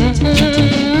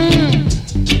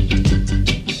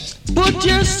 Put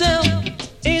yourself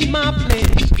in my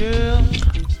place, girl.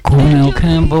 Cornell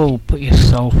Campbell, put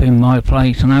yourself in my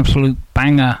place. An absolute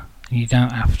banger. You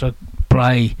don't have to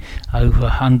play over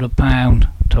 £100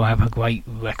 to have a great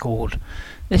record.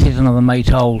 This is another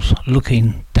Maytals,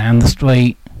 Looking Down the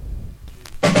Street.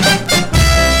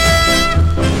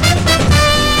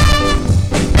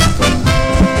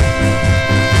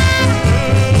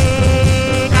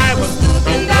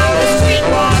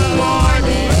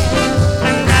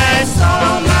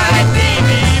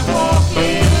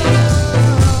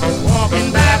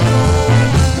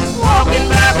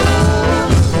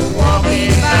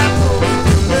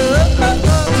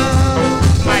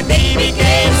 My baby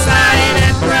came sighing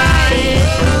and crying,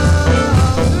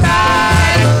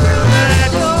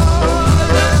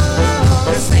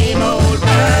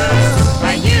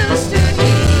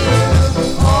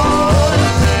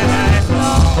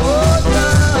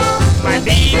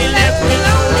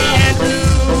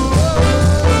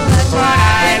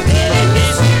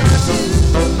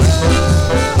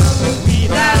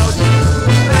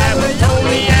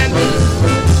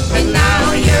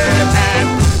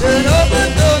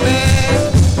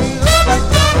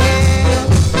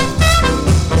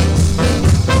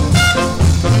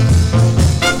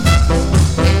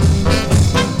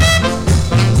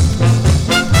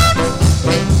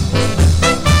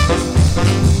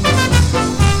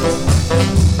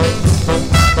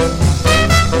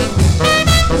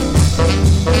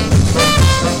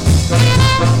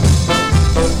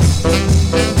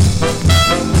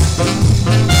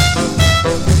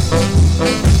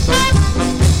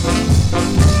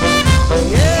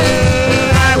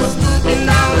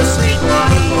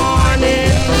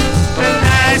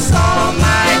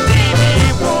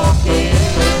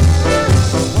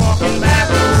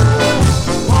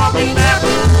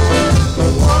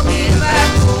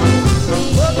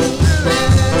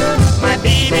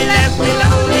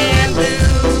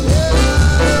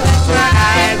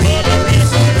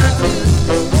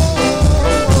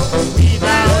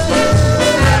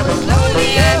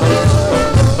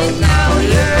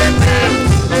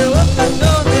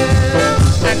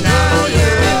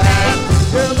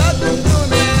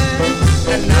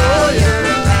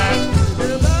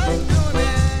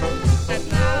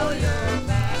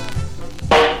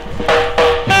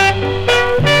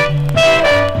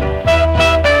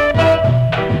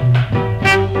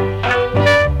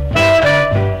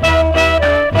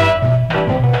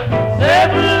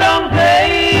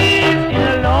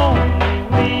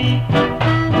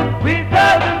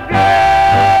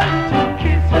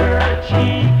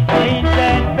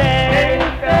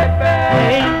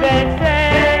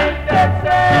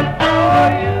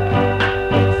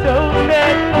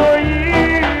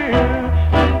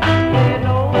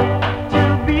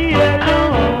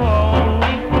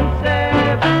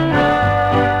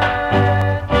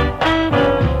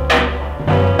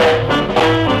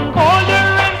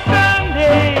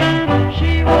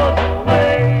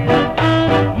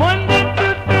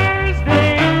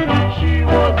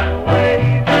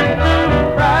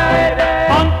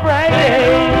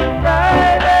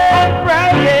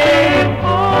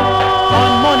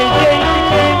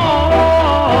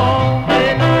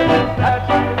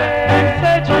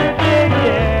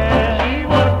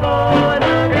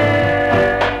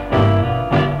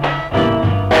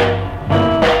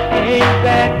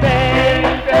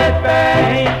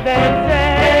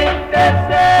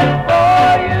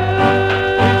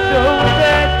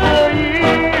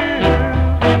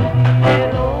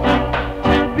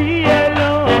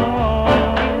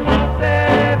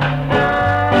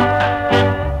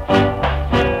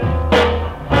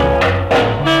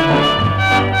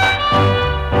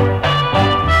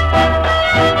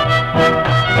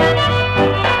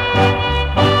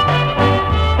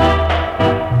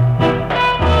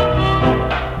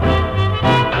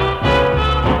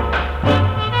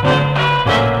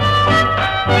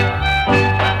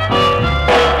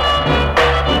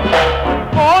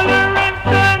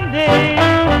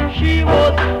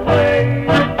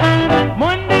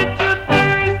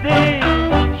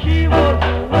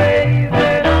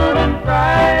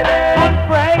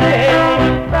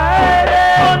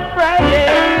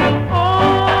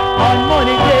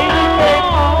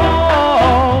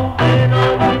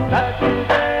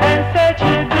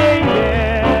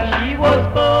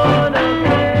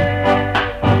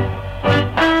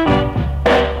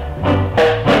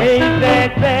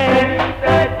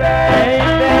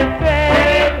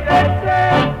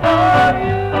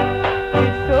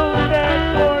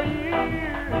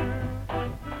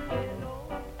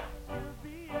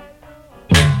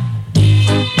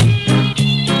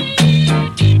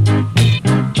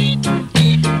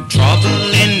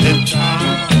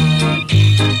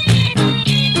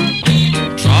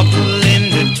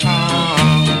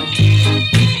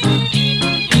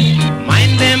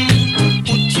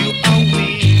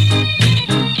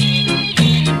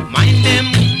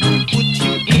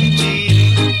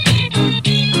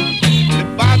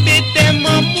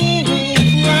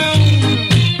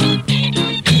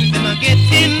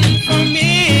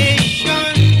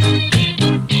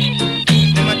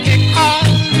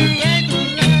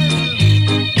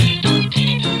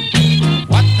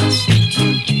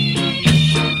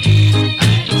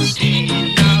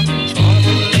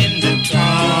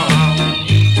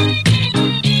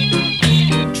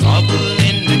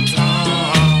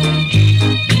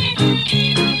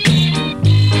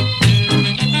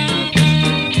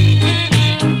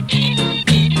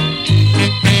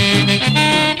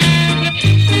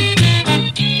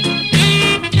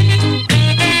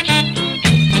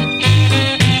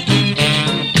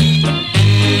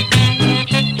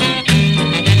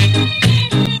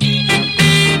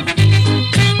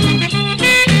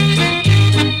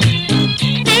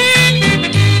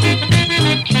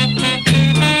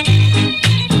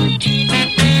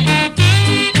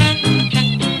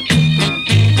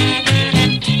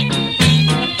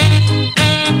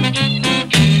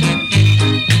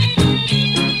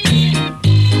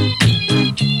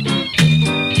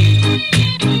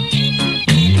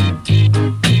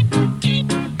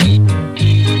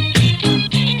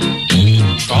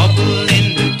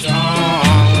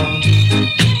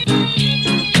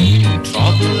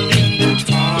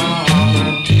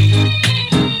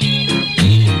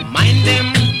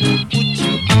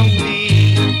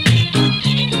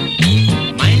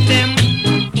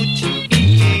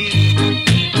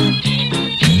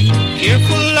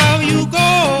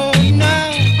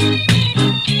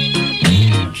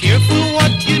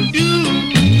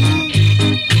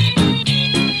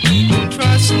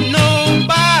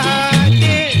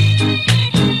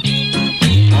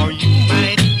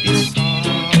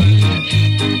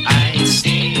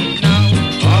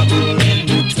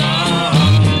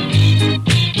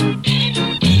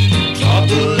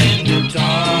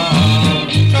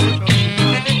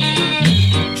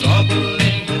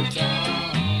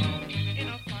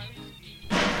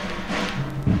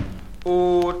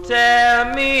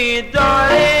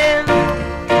 darling,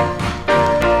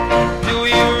 do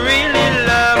you really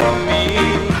love me?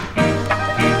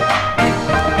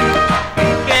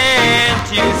 Can't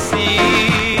you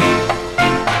see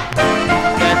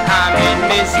that I'm in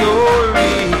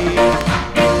Missouri?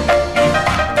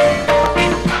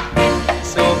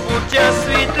 So put your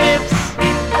sweet lips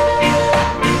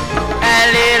a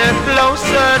little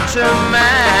closer to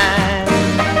mine,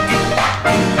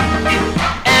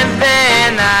 and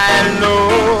then I'll know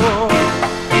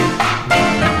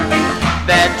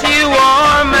that you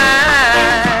are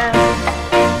mine.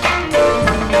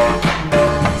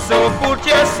 So put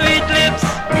your sweet lips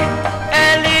a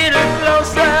little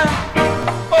closer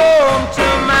home to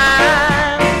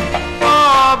mine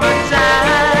all the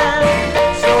time.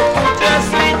 So put your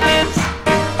sweet lips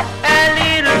a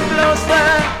little closer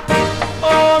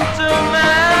home to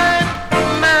mine,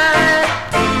 mine,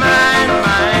 mine,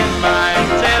 mine, mine.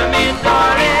 Tell me,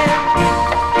 darling,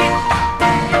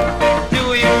 do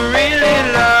you really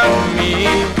love me?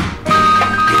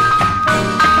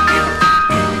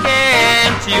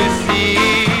 Can't you see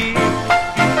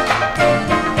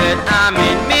that I'm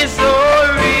in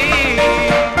Missouri?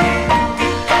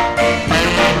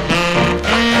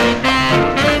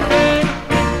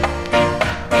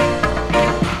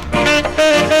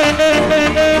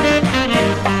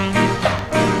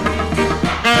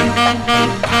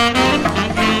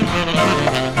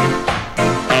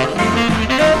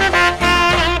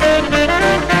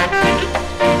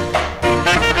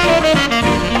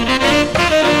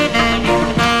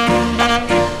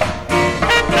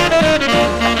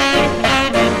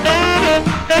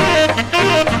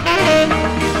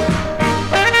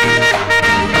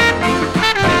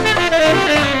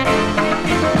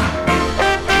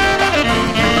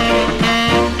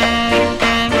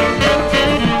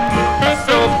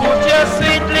 So put your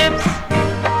sweet lips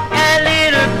a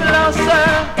little closer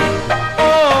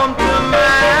home to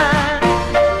mine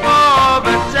all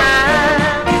the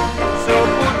time. So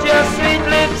put your sweet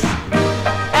lips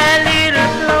a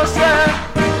little closer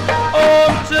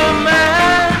home to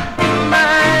mine,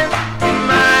 mine,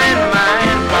 mine,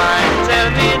 mine, mine. Tell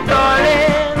me,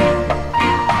 darling,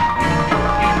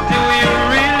 do you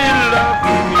really love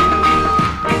me?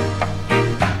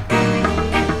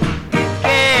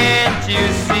 Can't you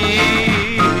see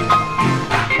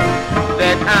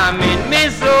that I'm in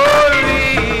Missouri?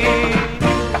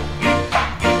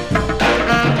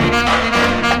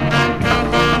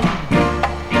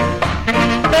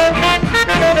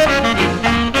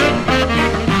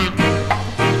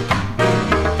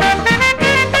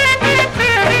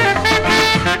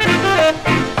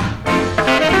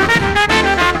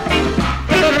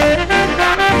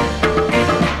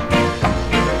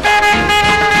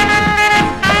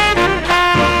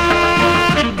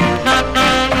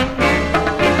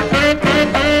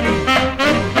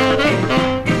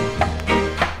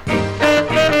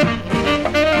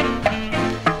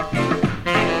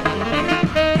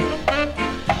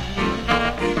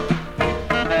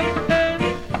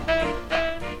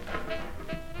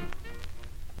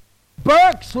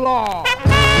 Burke's Law.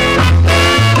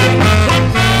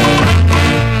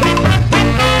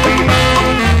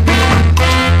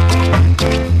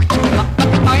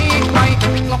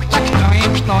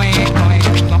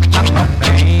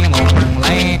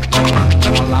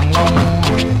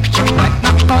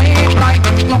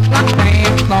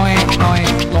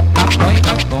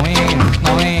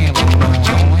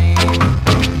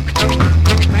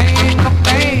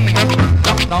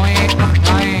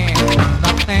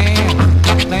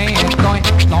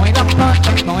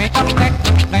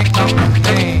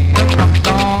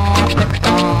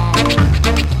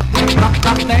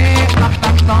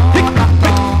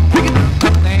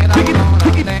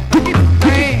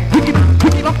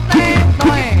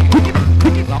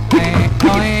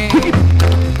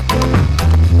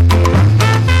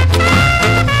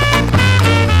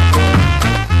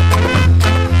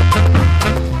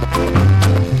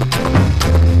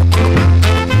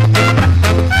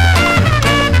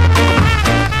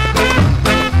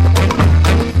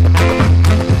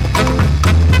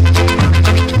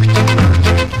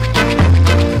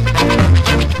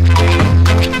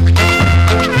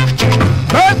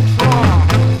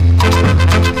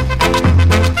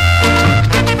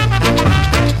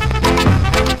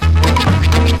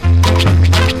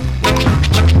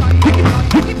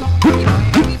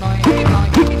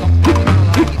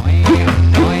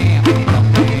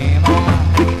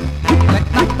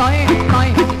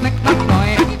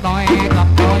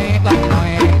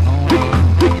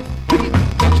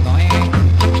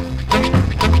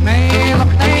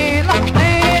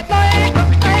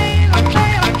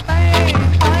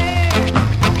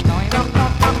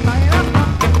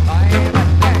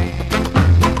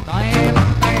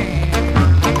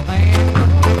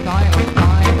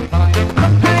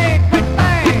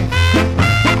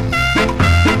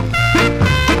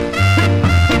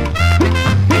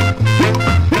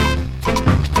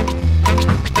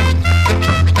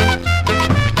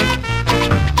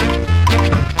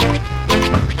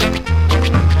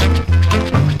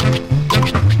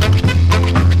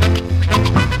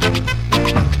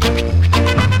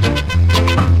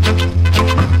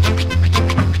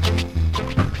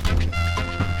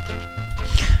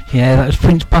 Yeah, that was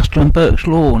Prince Buster and Burke's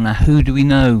Law. Now, who do we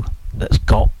know that's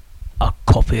got a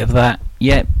copy of that?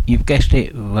 Yep, you've guessed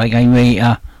it, Reggae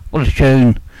Meter. What a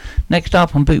tune. Next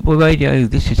up on Bootboy Radio,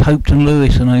 this is Hopton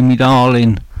Lewis and Omi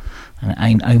Darling. And it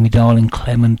ain't Omi Darling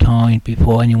Clementine.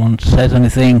 Before anyone says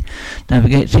anything, don't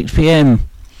forget 6 p.m.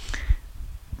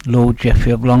 Lord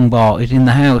Jeffrey of Longbar is in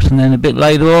the house, and then a bit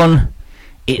later on,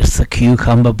 it's the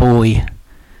Cucumber Boy,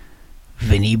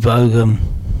 Vinnie Bogan.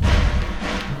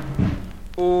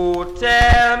 Oh,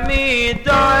 tell me,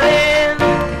 darling,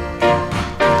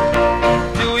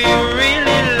 do you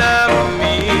really love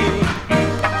me?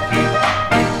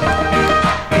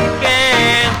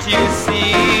 Can't you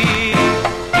see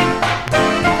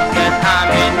that I'm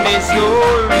in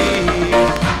Missouri?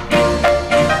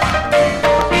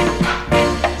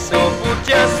 So put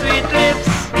your sweet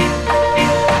lips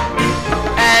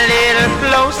a little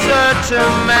closer to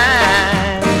mine.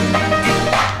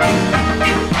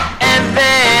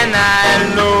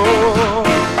 I know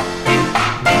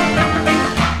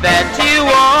that you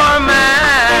are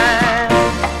mine.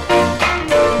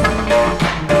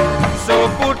 So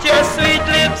put your sweet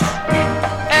lips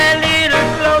a little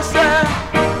closer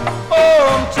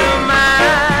home to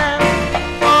mine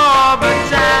all the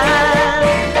time.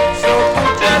 So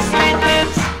put your sweet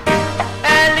lips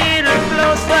a little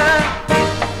closer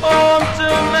home to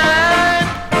mine,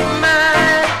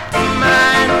 mine,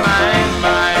 mine, mine,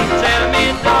 mine. Tell me,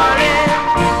 darling,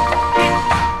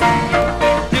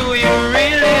 do you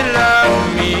really love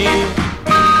me?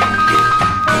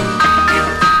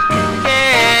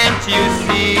 Can't you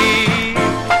see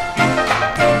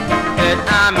that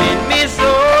I'm in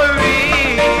Missouri?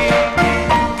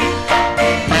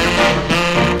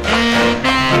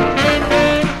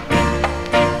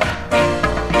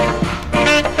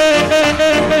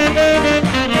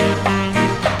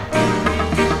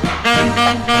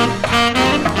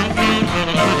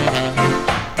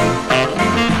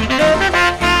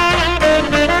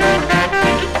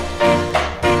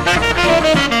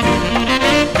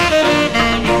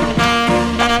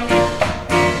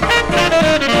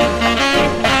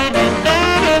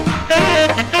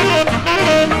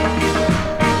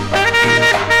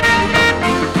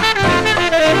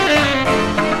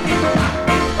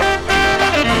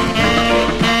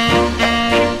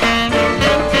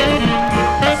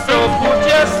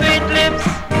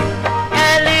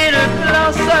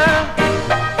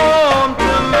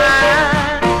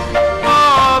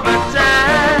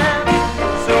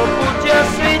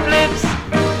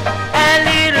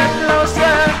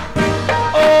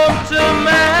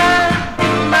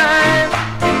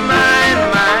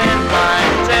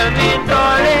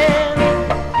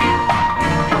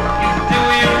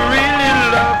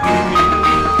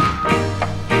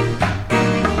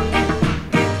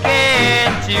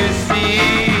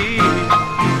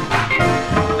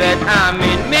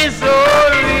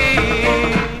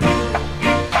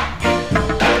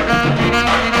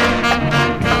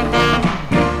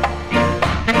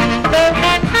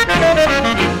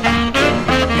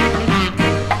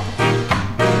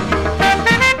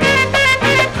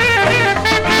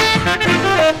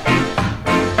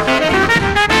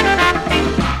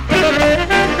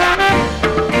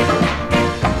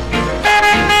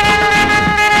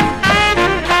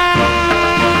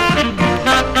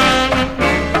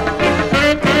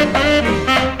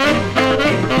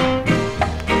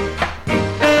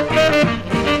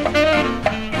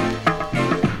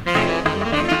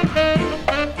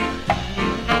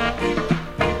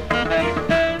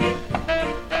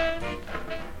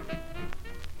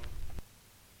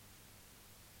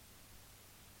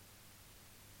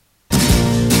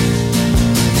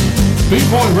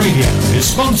 Bootboy Radio is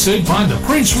sponsored by the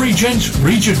Prince Regent,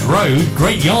 Regent Road,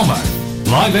 Great Yarmouth.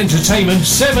 Live entertainment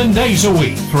 7 days a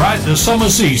week throughout the summer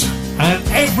season and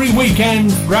every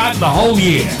weekend throughout the whole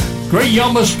year. Great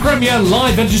Yarmouth's premier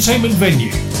live entertainment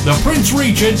venue, the Prince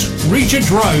Regent, Regent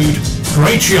Road,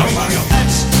 Great Yarmouth.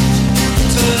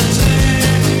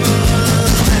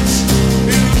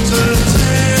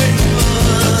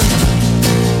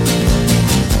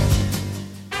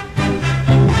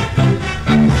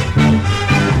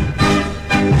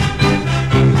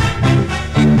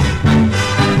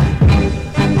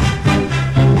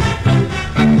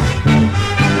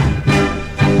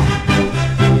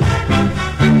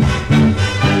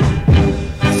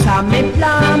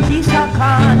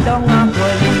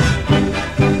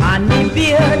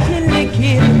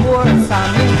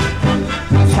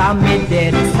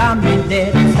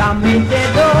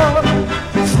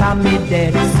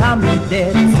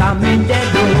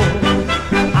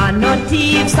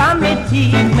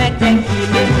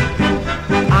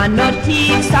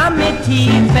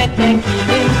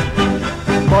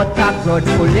 But a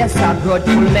grudgeful, yes, a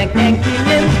grudgeful make them kill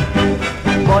him.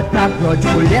 But a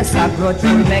grudgeful, yes, a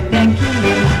grudgeful make them kill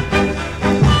him.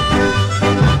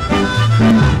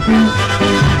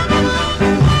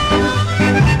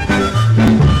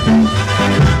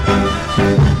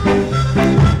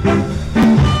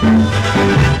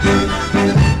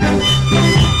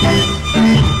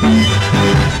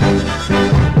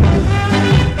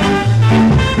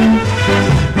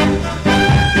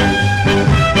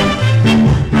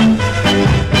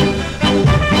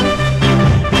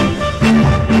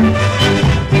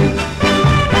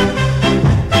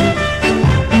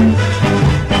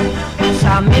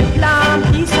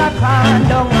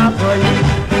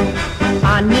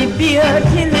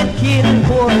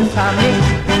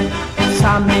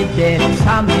 Sammy dead,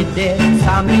 Sammy dead,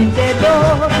 Sammy dead,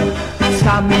 oh.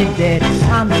 Sammy dead,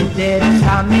 Sammy dead,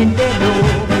 Sammy dead,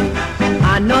 oh.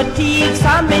 I no thief,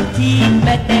 Sammy thief,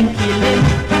 make them kill him.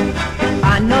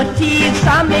 I no thief,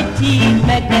 Sammy thief,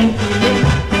 make them kill him.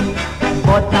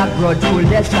 But a grudgeful,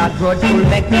 yes, a grudgeful,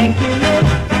 make them kill him.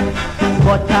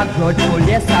 But a grudgeful,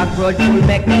 yes, a grudgeful,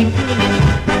 make them kill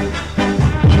him.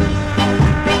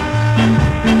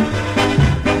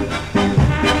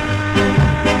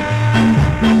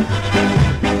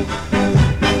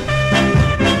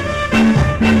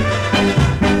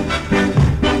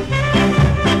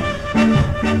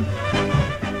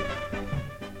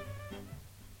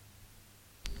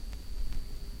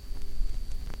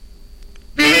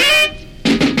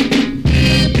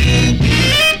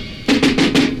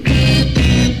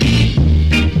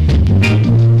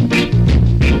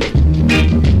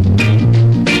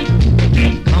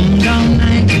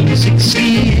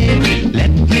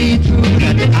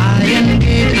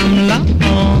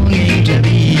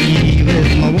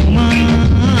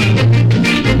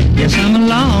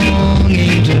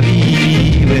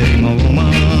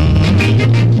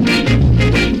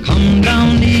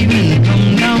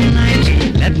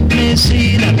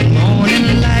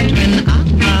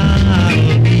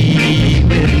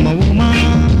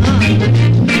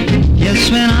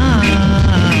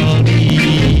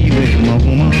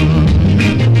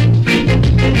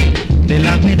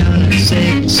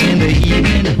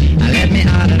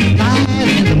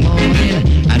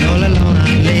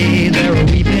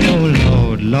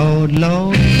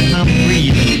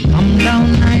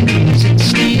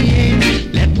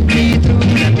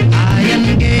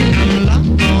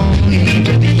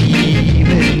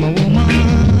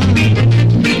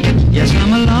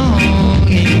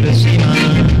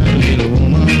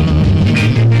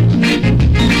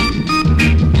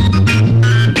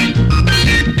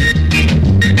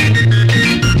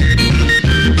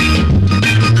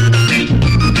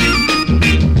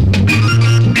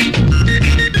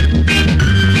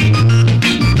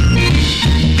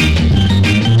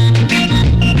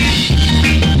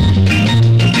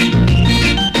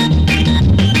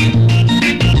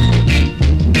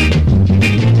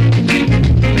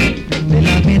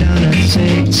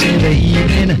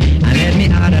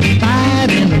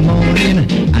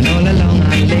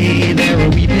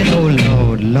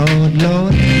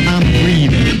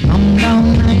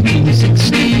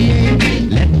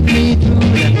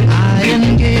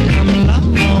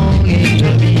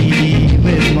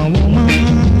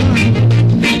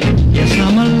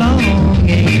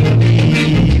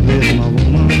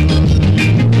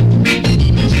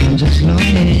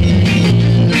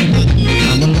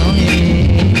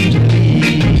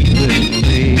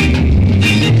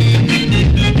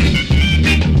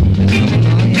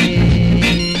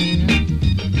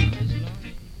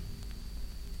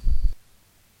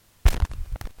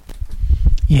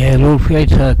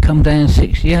 To Come Down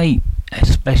 68,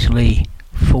 especially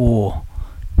for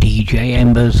DJ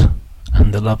Embers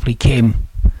and the lovely Kim.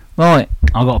 Right,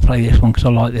 I got to play this one because I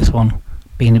like this one,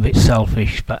 being a bit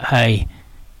selfish, but hey.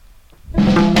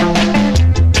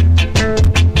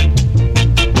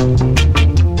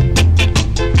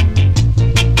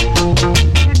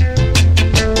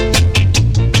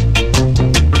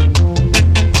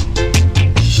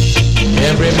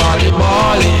 Everybody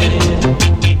balling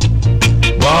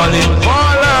for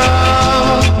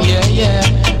love, yeah, yeah.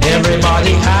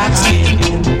 Everybody asking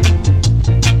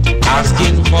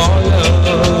for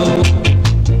love.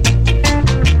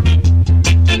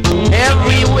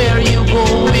 Everywhere you go,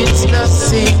 it's the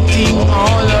same thing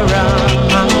all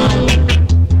around.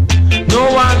 No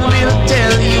one will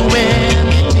tell you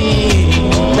anything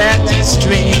that is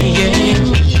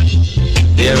strange.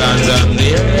 Their hands on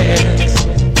their heads,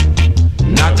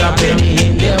 not a penny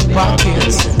in their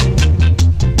pockets.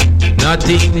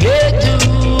 Nothing they do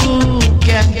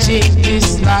can change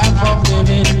this life of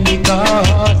living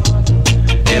because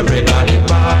everybody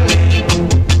balling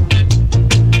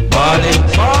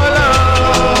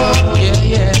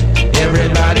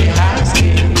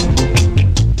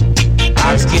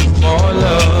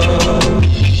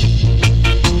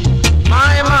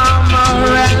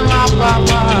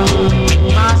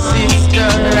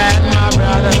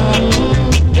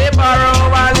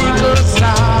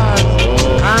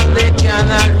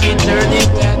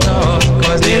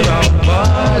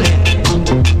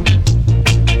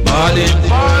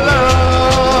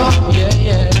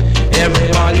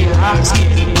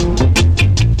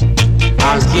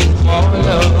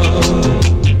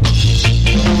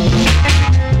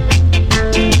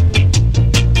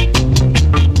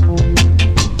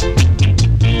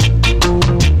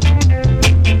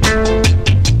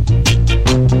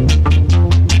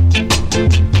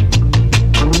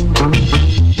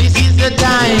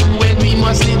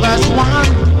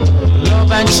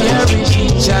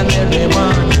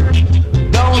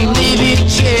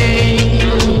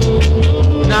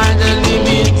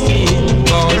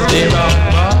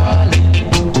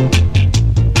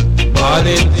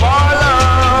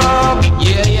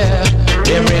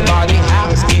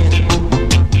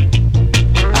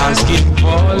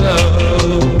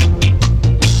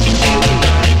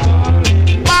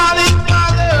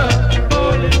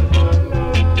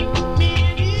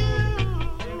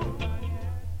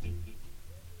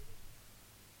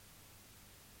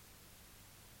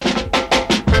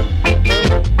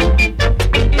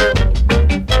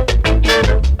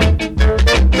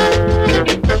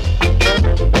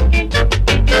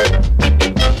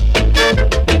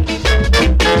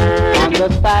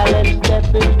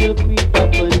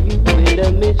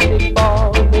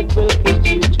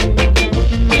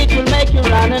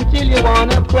run until you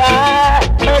wanna cry.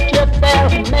 Hurt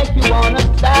yourself, make you wanna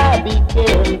die. Be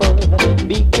careful,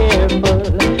 be careful.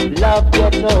 Love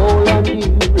gets a hold on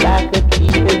you like a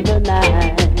thief in the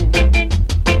night.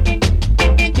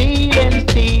 Stealing,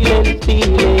 stealing,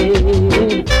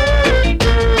 stealing.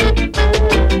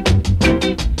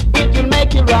 It will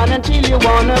make you run until you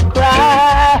wanna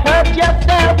cry. Hurt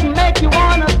yourself, make you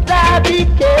wanna die. Be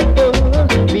careful,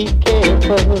 be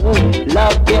careful.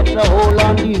 Love gets a hold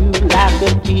on you like a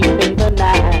thief in the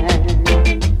night.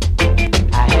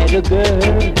 I had a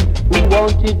girl who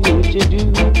wanted me to do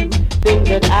things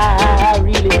that I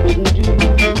really couldn't do.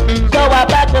 So I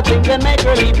packed the things and make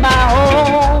her leave my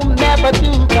home, never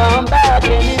to come back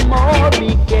anymore.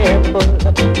 Be careful,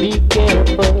 be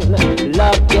careful.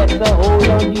 Love gets a hold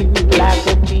on you like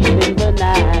a thief in the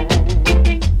night.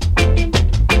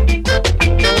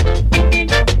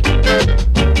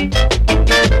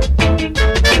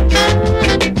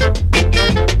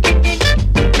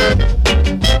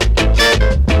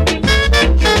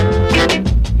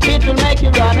 It will make you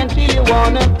run until you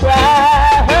wanna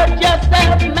cry. Hurt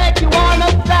yourself, make you wanna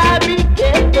die. Be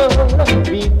careful,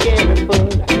 be careful.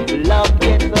 Love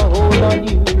gets a hold on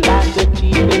you like a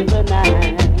thief in the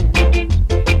night.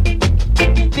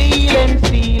 Stealing,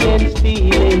 stealing,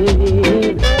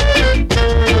 stealing.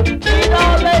 It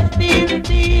always steal,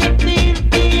 steal, steal,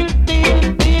 steal, steal,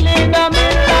 steal in the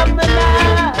middle of the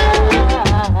night.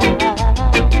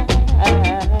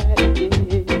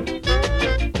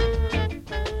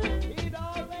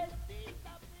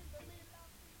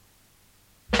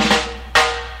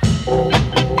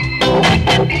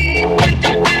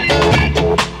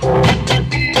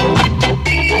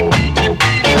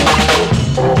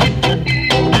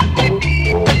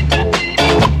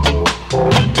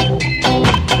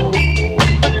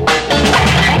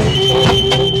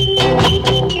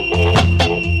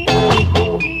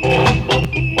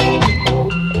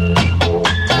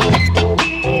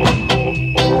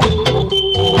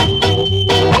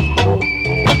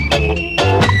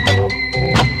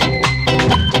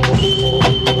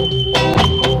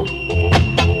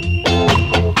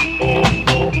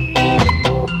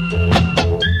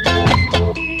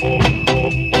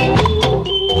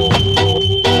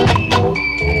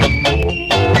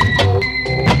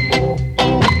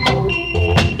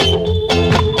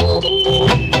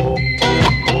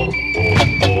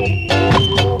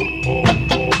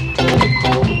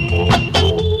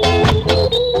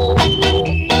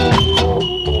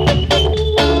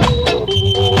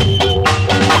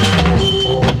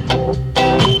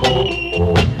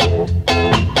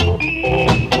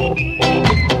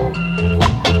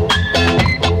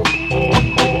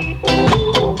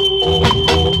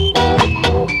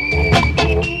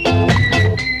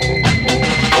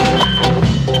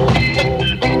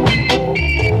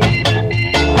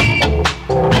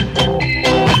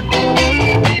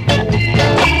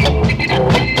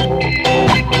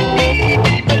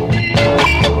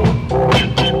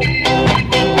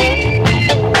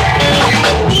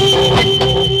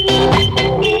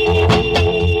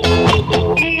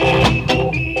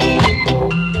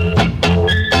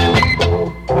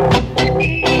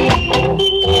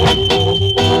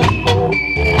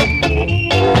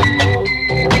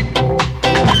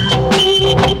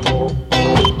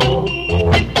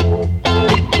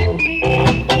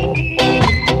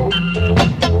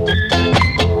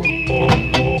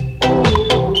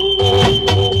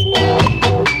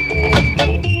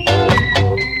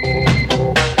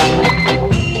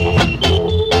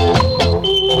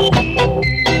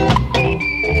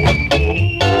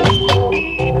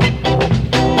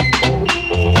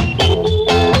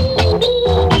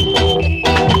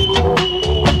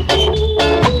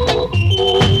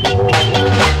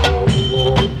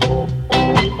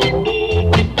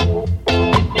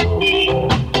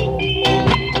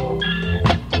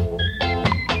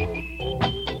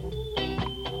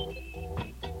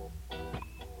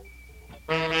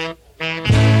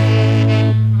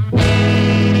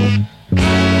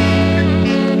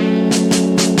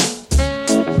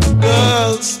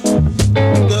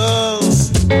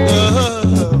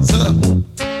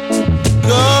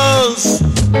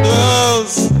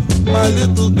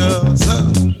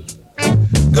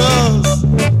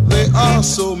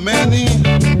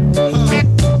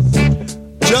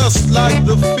 like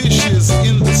the fishes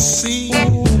in the sea.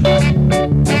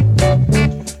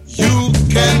 You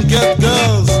can get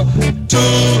girls to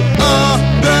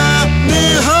obey me,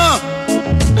 huh?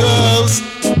 Girls,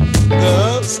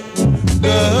 girls,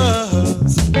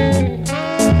 girls,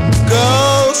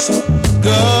 girls,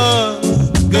 girls,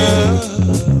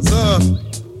 girls.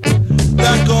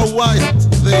 Black or white,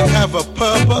 they have a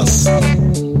purpose.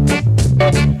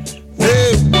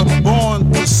 They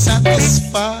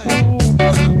satisfied.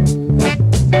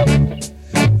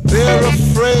 They're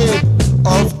afraid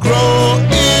of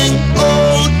growing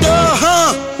older.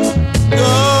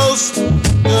 Girls,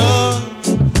 girls,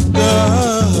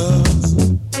 girls.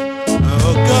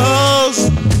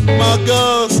 Oh,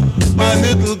 girls, my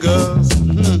little girls.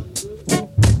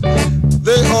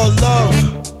 They all love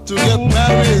to get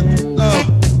married. Now,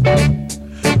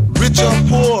 rich or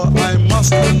poor, I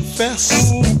must confess.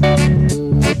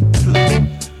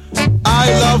 I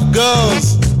love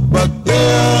girls, but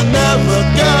they'll never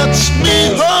catch me.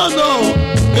 Oh no,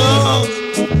 girls,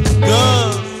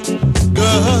 girls,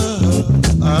 girls.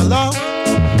 I love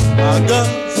my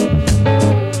girls,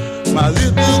 my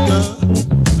little girls.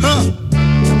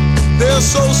 They're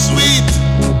so sweet.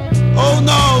 Oh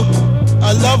no,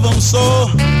 I love them so.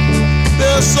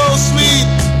 They're so sweet.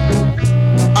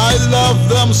 I love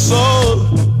them so.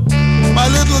 My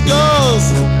little girls.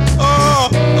 Oh,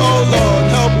 oh Lord,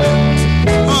 help me.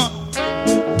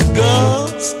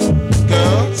 Girls,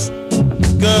 girls,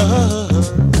 girls.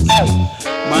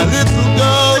 My little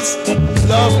girls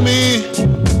love me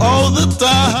all the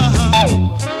time.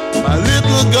 My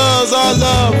little girls I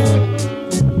love.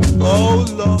 Oh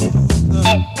Lord,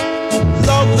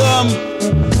 love them.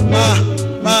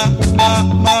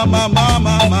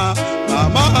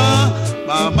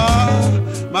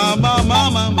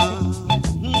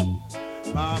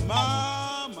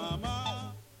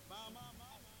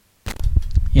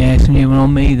 Yes, and even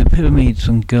on me, the Pyramids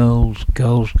and girls,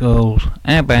 girls, girls.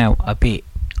 How about a bit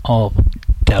of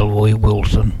Delroy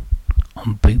Wilson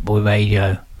on Boot Boy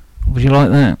Radio? Would you like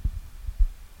that?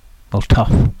 Well,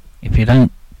 tough if you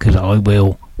don't, because I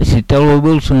will. This is Delroy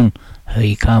Wilson.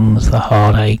 Here comes the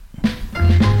heartache.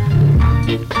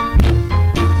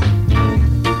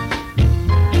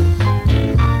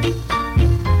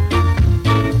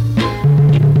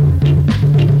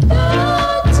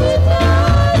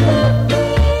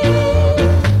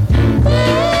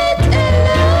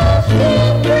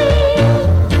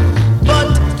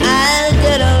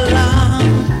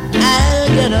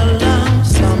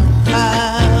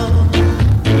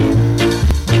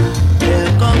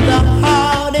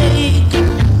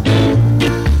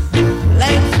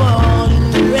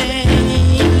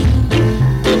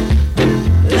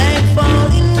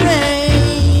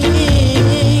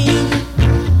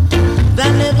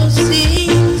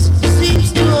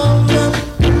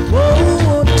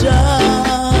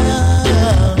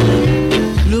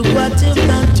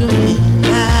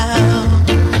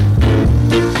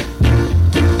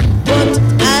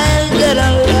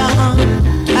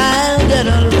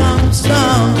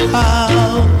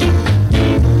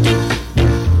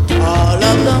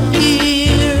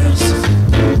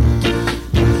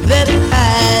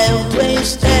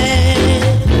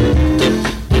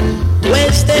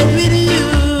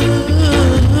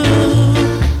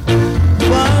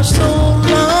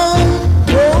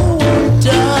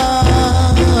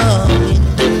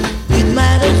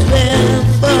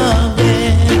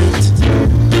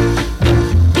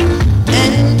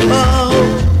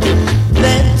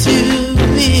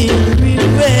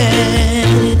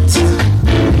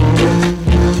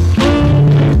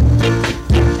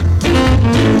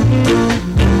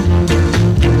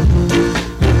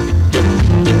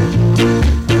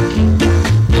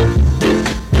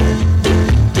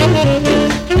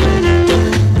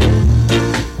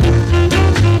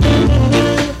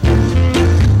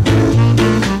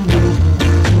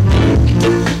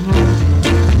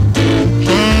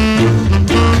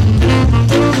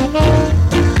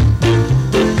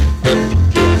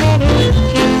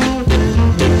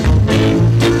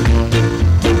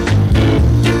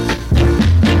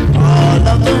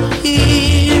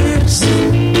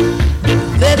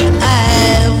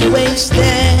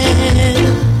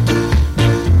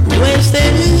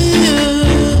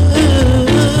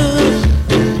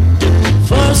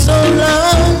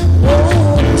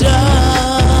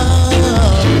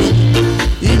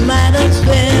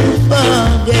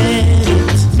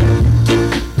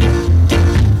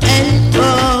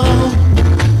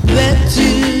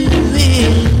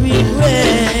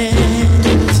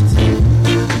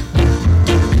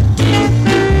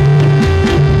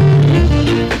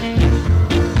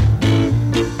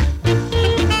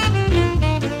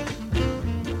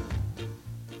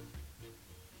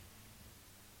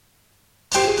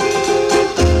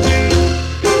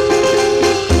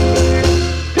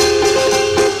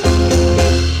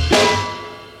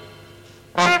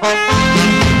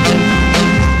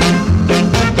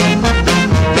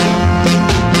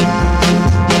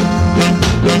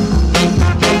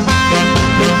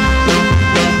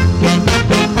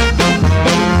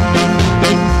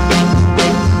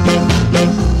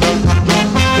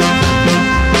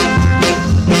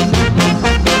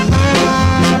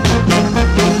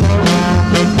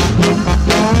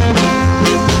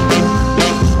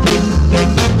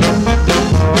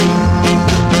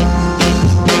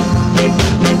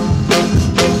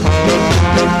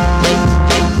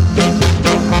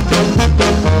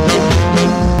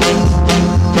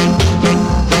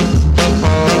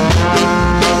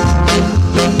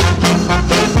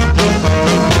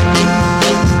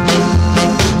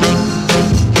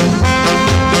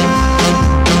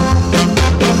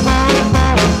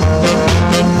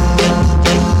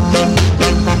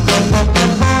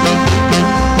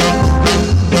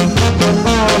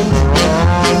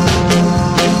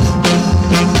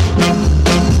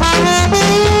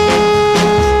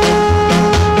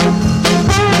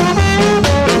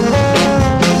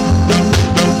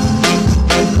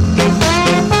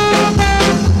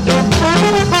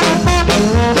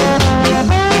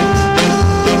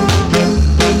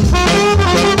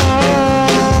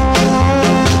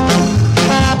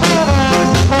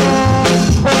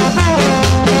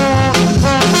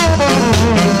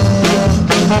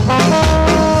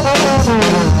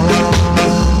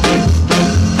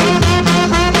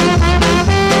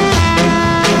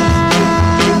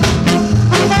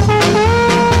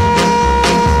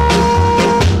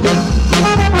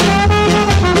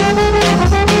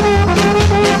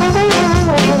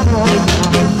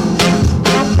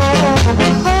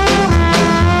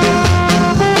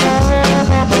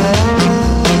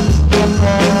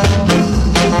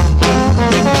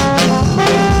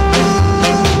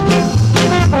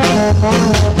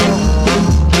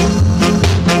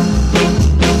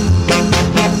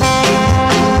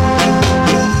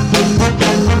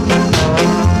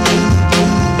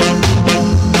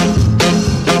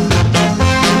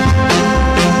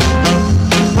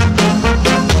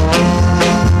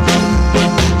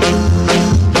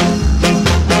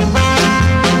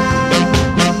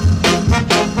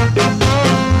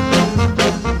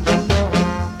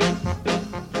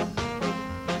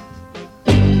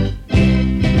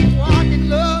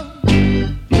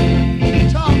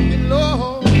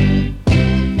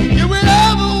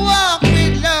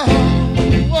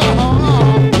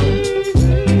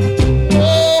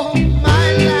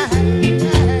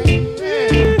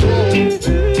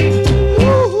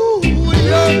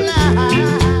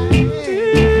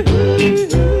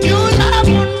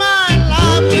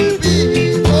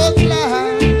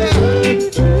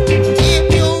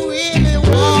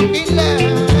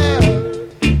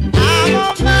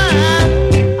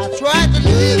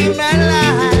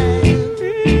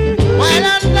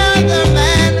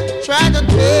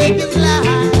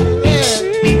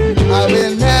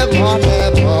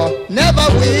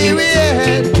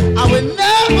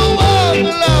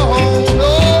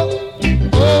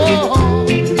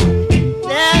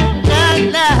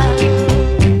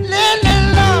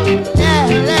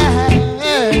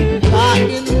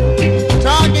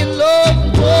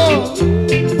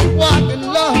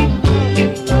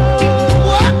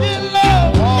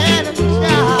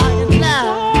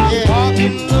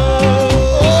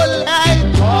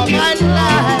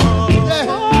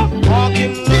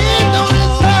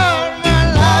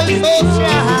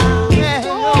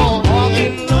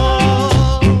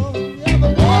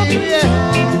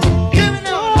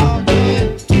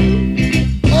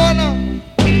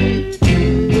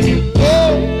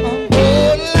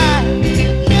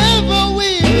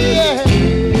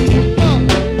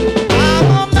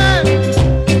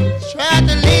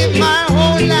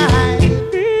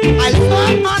 I saw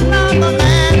another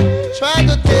man try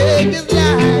to take his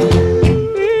life.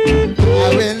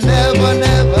 I will never,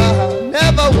 never,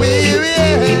 never weary.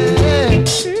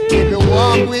 If you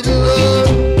walk with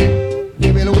love,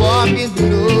 you will walk in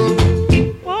love.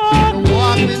 Walk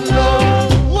with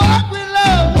love, walk with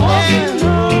love, yeah.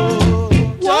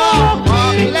 Walk,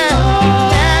 walk,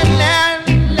 land, land, land,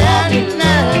 land,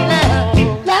 land,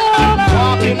 land.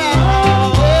 Walk with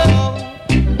love,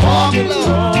 walk with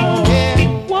love,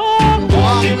 yeah.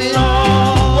 Walk with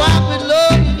love, walk with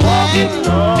love, yeah.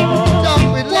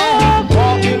 Talk with love,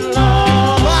 walk with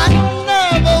love. Walk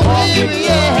never weary,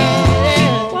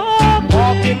 yeah.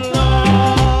 Walk with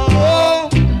love, oh,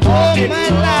 oh my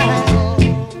life.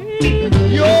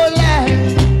 Your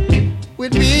life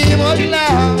would be much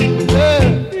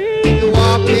longer. You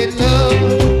walk with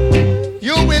love,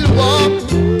 you will walk.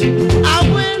 I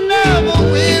will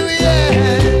never weary.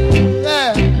 Yeah,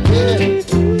 yeah.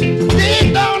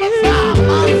 Deep down inside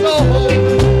my soul,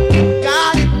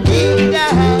 God is deep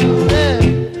down. Yeah.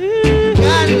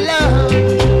 God love,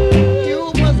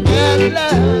 you must get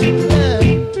love.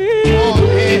 Yeah. Oh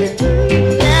yeah,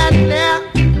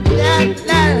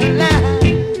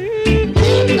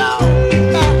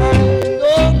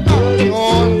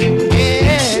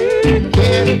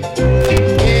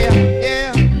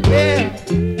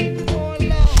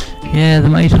 Yeah, the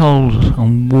Maytals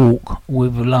on Walk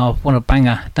with Love. What a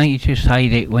banger. Don't you just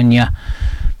hate it when your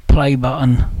play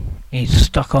button is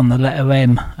stuck on the letter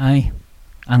M, eh?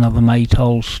 Another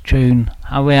Maytals tune.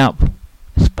 Hurry up,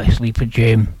 especially for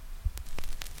Jim.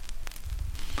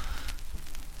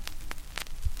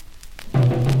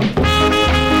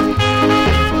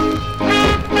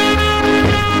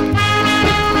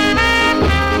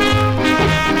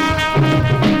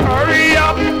 Hurry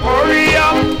up, hurry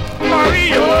up,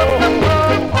 hurry up.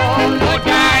 No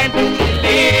time to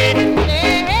delay.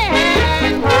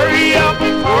 Hurry up,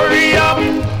 hurry up,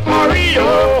 hurry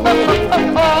up.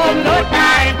 No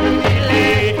time to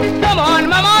delay. Come on,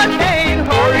 Mama Jane.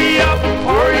 Hurry up,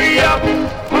 hurry up,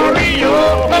 hurry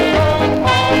up.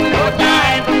 No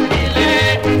time to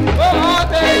delay. Mama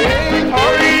Jane.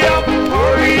 Hurry up,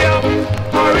 hurry up,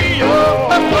 hurry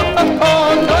up.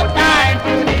 No time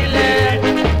to delay.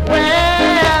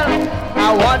 well,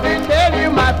 I want to tell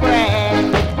you, my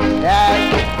friend, that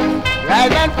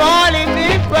rise and fall in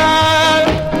this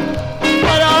world.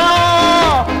 But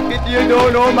oh, if you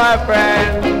don't know, my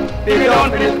friend, if you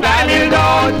don't feel standing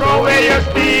down, throw away your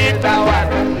speed. Now I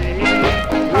can see.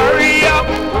 Hurry up,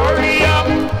 hurry up,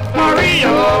 hurry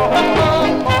up.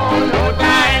 No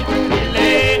time to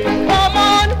delay. Come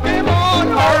on, come on,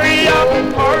 Hurry up,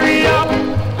 hurry up,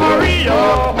 hurry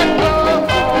up.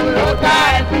 No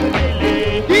time to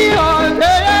delay. Keep on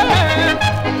saying.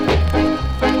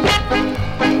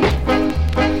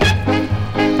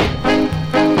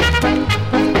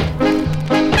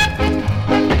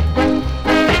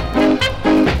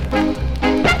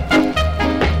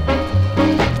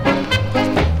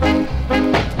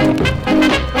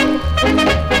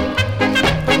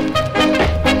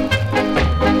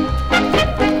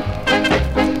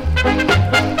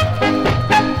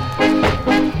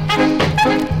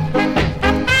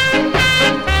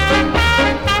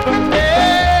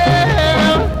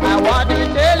 I want to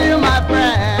tell you, my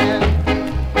friend,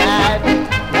 that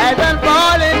rise and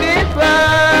fall in this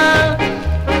world.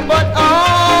 But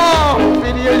oh,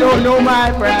 if you don't know,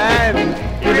 my friend,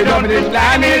 if you don't feel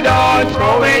standing down,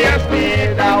 throw away your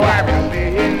speed. Now I can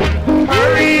see.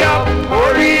 Hurry up,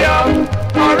 hurry up,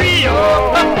 hurry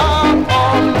up.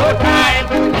 No time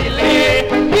to delay.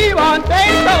 Keep on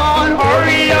saying, come on,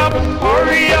 Hurry up,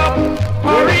 hurry up,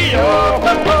 hurry up.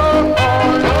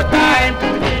 No time to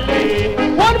delay.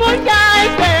 one more guy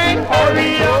saying,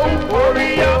 Hurry up,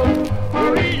 hurry up,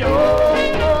 hurry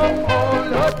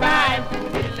up. No time to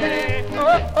delay.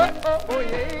 oh,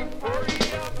 yeah.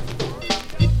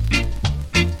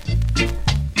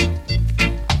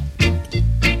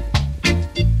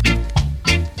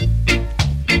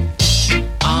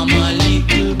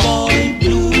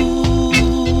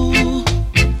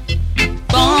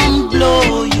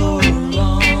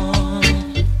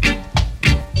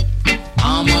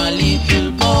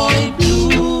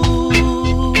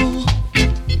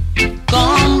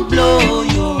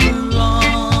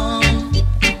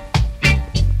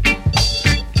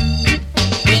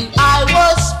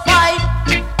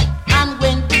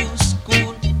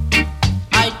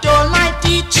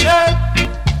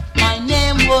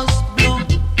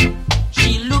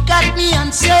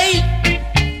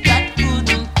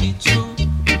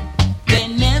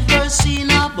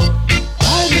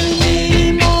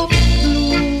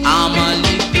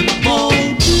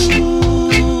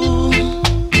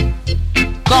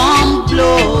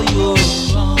 you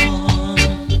run.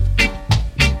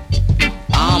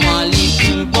 I'm a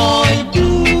little boy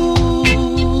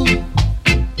blue.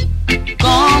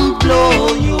 Come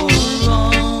blow your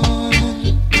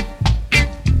run.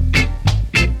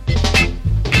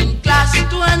 In class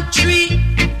 2 and 3,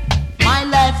 my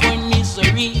life was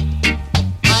misery.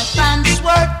 My pants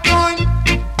were torn,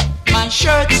 my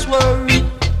shirts were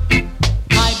ripped,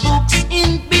 my books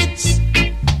in bits,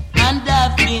 and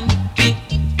I've been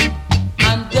kicked.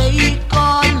 And they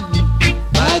call me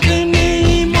by the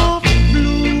name of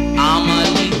Blue. I'm a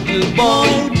little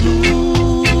boy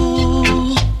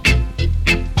blue.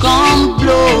 Come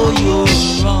blow your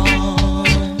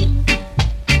run.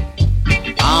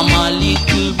 I'm a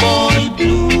little boy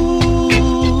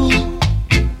blue.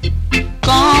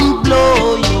 Come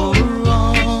blow your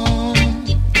run.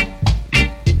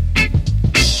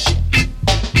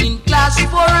 In class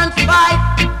 4 and 5,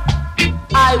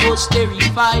 I was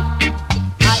terrified.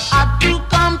 I had to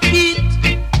compete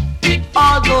with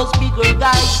all those bigger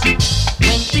guys.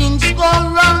 When things go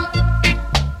wrong,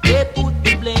 they put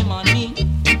the blame on me.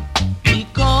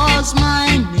 Because my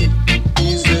name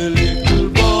is a little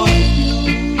boy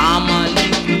blue. I'm a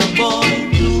little boy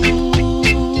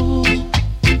blue.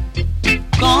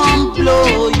 Come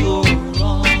blow your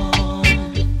run.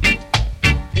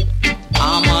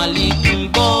 I'm a little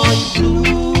boy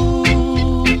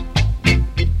blue.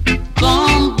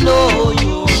 Come blow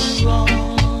your run.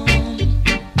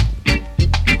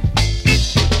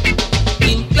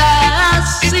 In class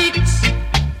 6,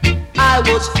 I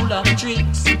was full of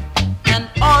tricks, and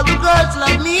all the girls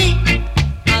loved me,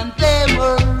 and they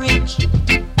were rich.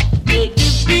 They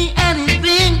give me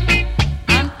anything,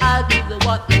 and I'll give them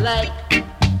what they like,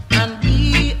 and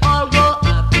we all go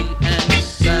happy and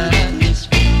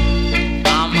satisfied.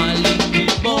 I'm a little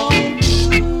boy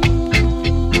blue.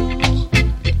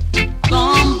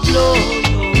 Come blow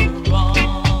your run.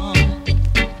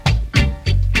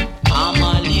 I'm a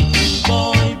little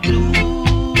boy blue.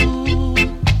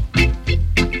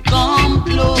 Come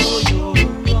blow your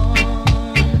run.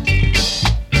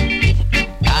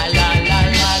 La la la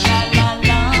la la la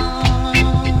la.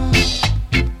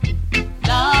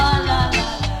 La la la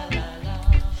la la.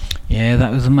 Yeah,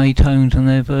 that was the Maytones and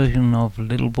their version of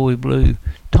Little Boy Blue.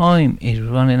 Time is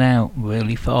running out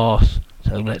really fast,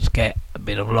 so let's get a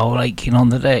bit of Lowell Aitken on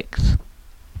the decks.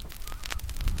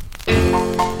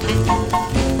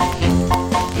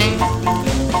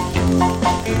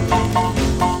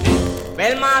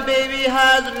 Well, my baby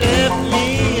has left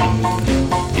me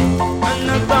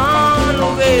and I've gone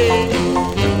away.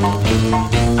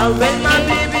 Well, my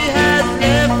baby has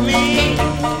left me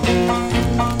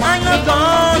and I've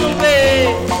gone away.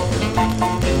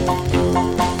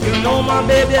 You know my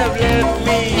baby have left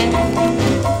me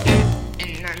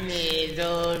in a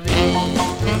misery.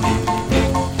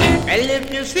 Well, if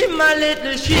you see my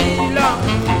little Sheila,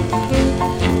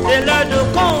 tell her to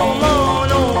come on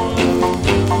home.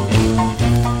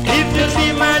 If you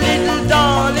see my little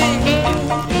darling,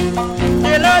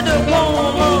 tell her to come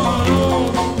on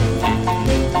home.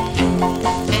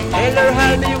 Tell her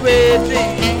I'll be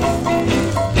waiting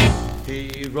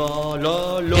here all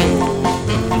alone.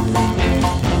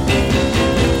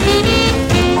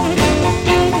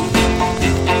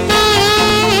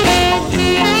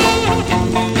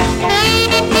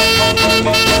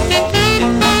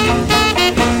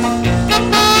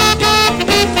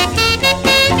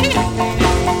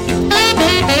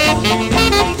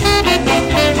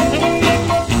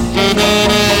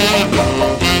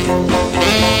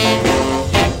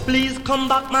 Please come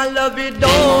back, my lovey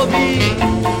doggy.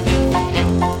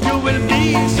 You will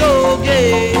be so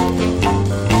gay.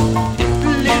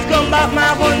 Please come back,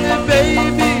 my honey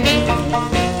baby.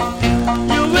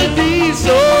 You will be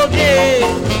so gay.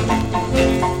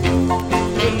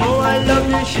 You know I love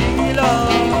you, Sheila.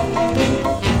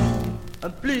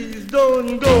 And please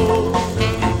don't go.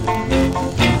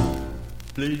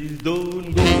 Please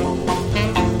don't go.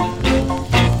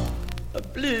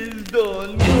 Please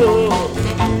don't go.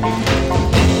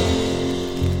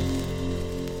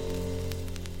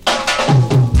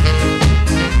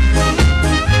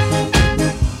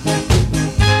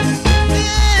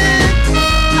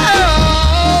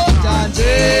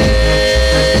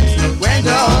 Went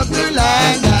up to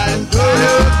land and go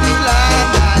to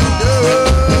land and go.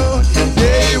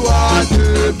 They want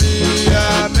to be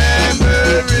a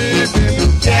memory.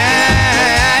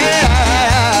 Yeah.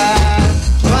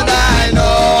 But I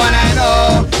know and I know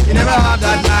you never have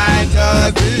that mind.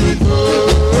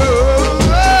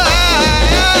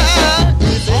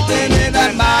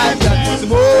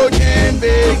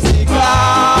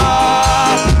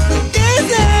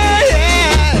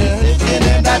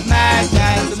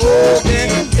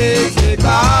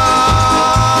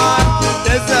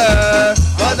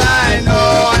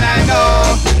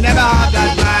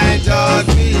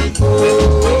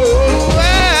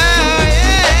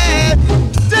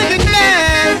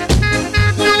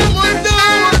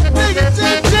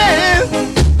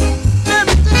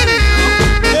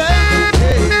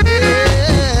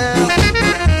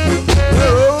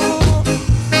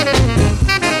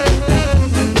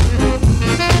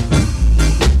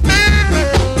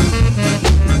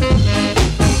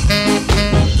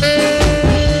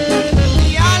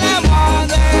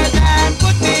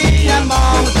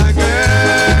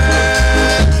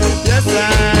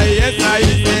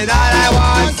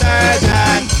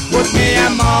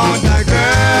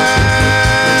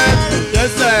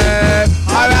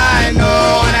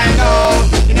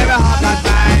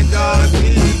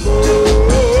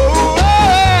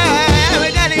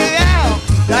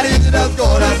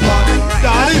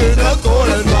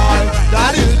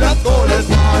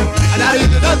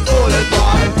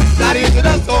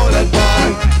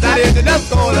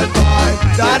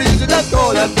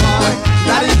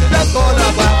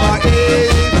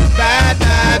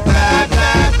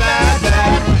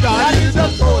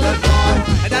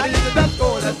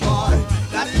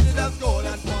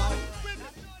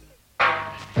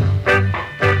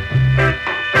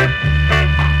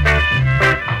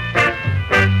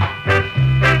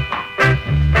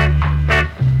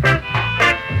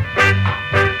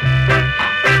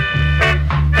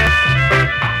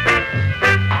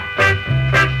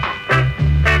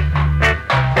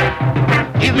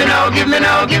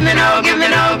 give me no, give me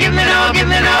no, give me no, give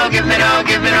me no, give me no,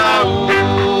 give me no.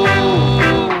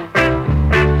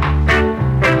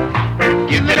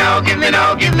 Give me no, give me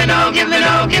no, give me no, give me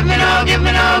no, give me no, give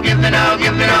me no, give me no,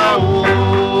 give me no.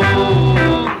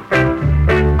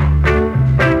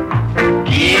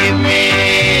 Give me,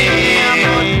 I'm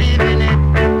not leaving it.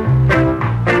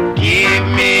 Give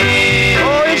me,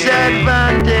 oh, it's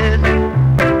advantage.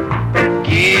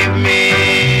 Give me,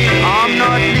 I'm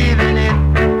not leaving it.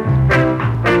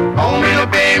 Oh, me the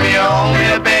baby, oh, me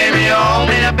the baby, oh,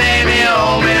 me the baby,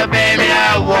 oh, me the baby,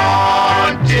 I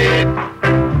want it.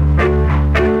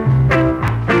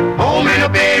 Oh, me the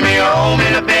baby, oh, me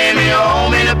the baby, oh,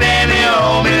 me the baby,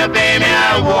 oh, me the baby,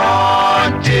 I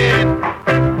want it.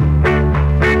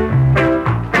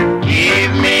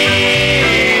 Give me,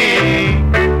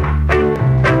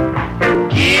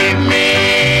 give me.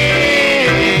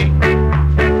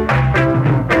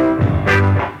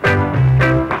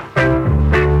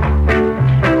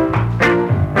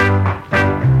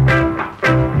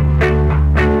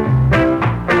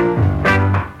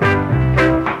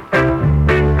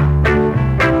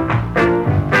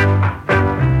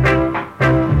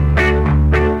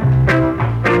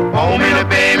 Oh, me the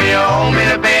baby, oh, me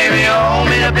the baby, oh,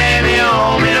 me the baby,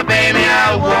 oh, me the baby,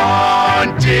 I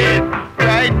want it.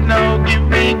 Right now, give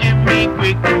me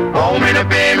quick. Oh, me the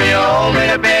baby, oh, me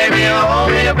the baby, oh,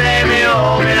 me the baby,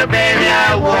 oh, me the baby,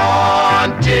 I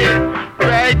want it.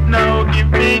 Right now, give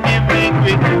me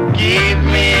quick. Give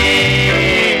me.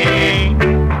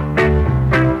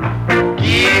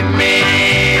 Give me.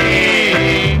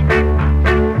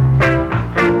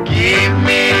 Give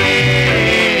me.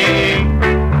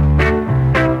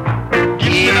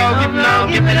 Give me no,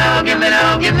 give me no, give me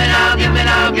no, give me no, give me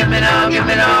no, give me no, give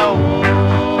me no.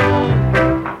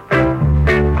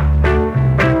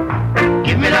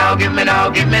 Give me no, give me no,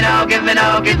 give me no, give me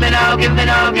no, give me no, give me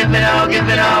no, give me no, give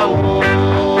me no.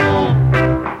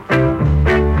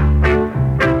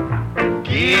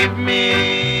 Give me.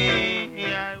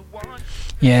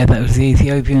 Yeah, that was the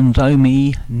Ethiopians. Owe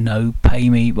me, no pay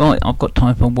me. Right, I've got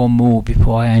time for one more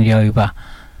before I hand you over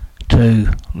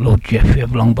to Lord Jeffrey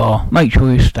of Longbar. Make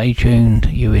sure you stay tuned.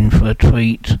 You're in for a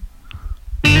treat.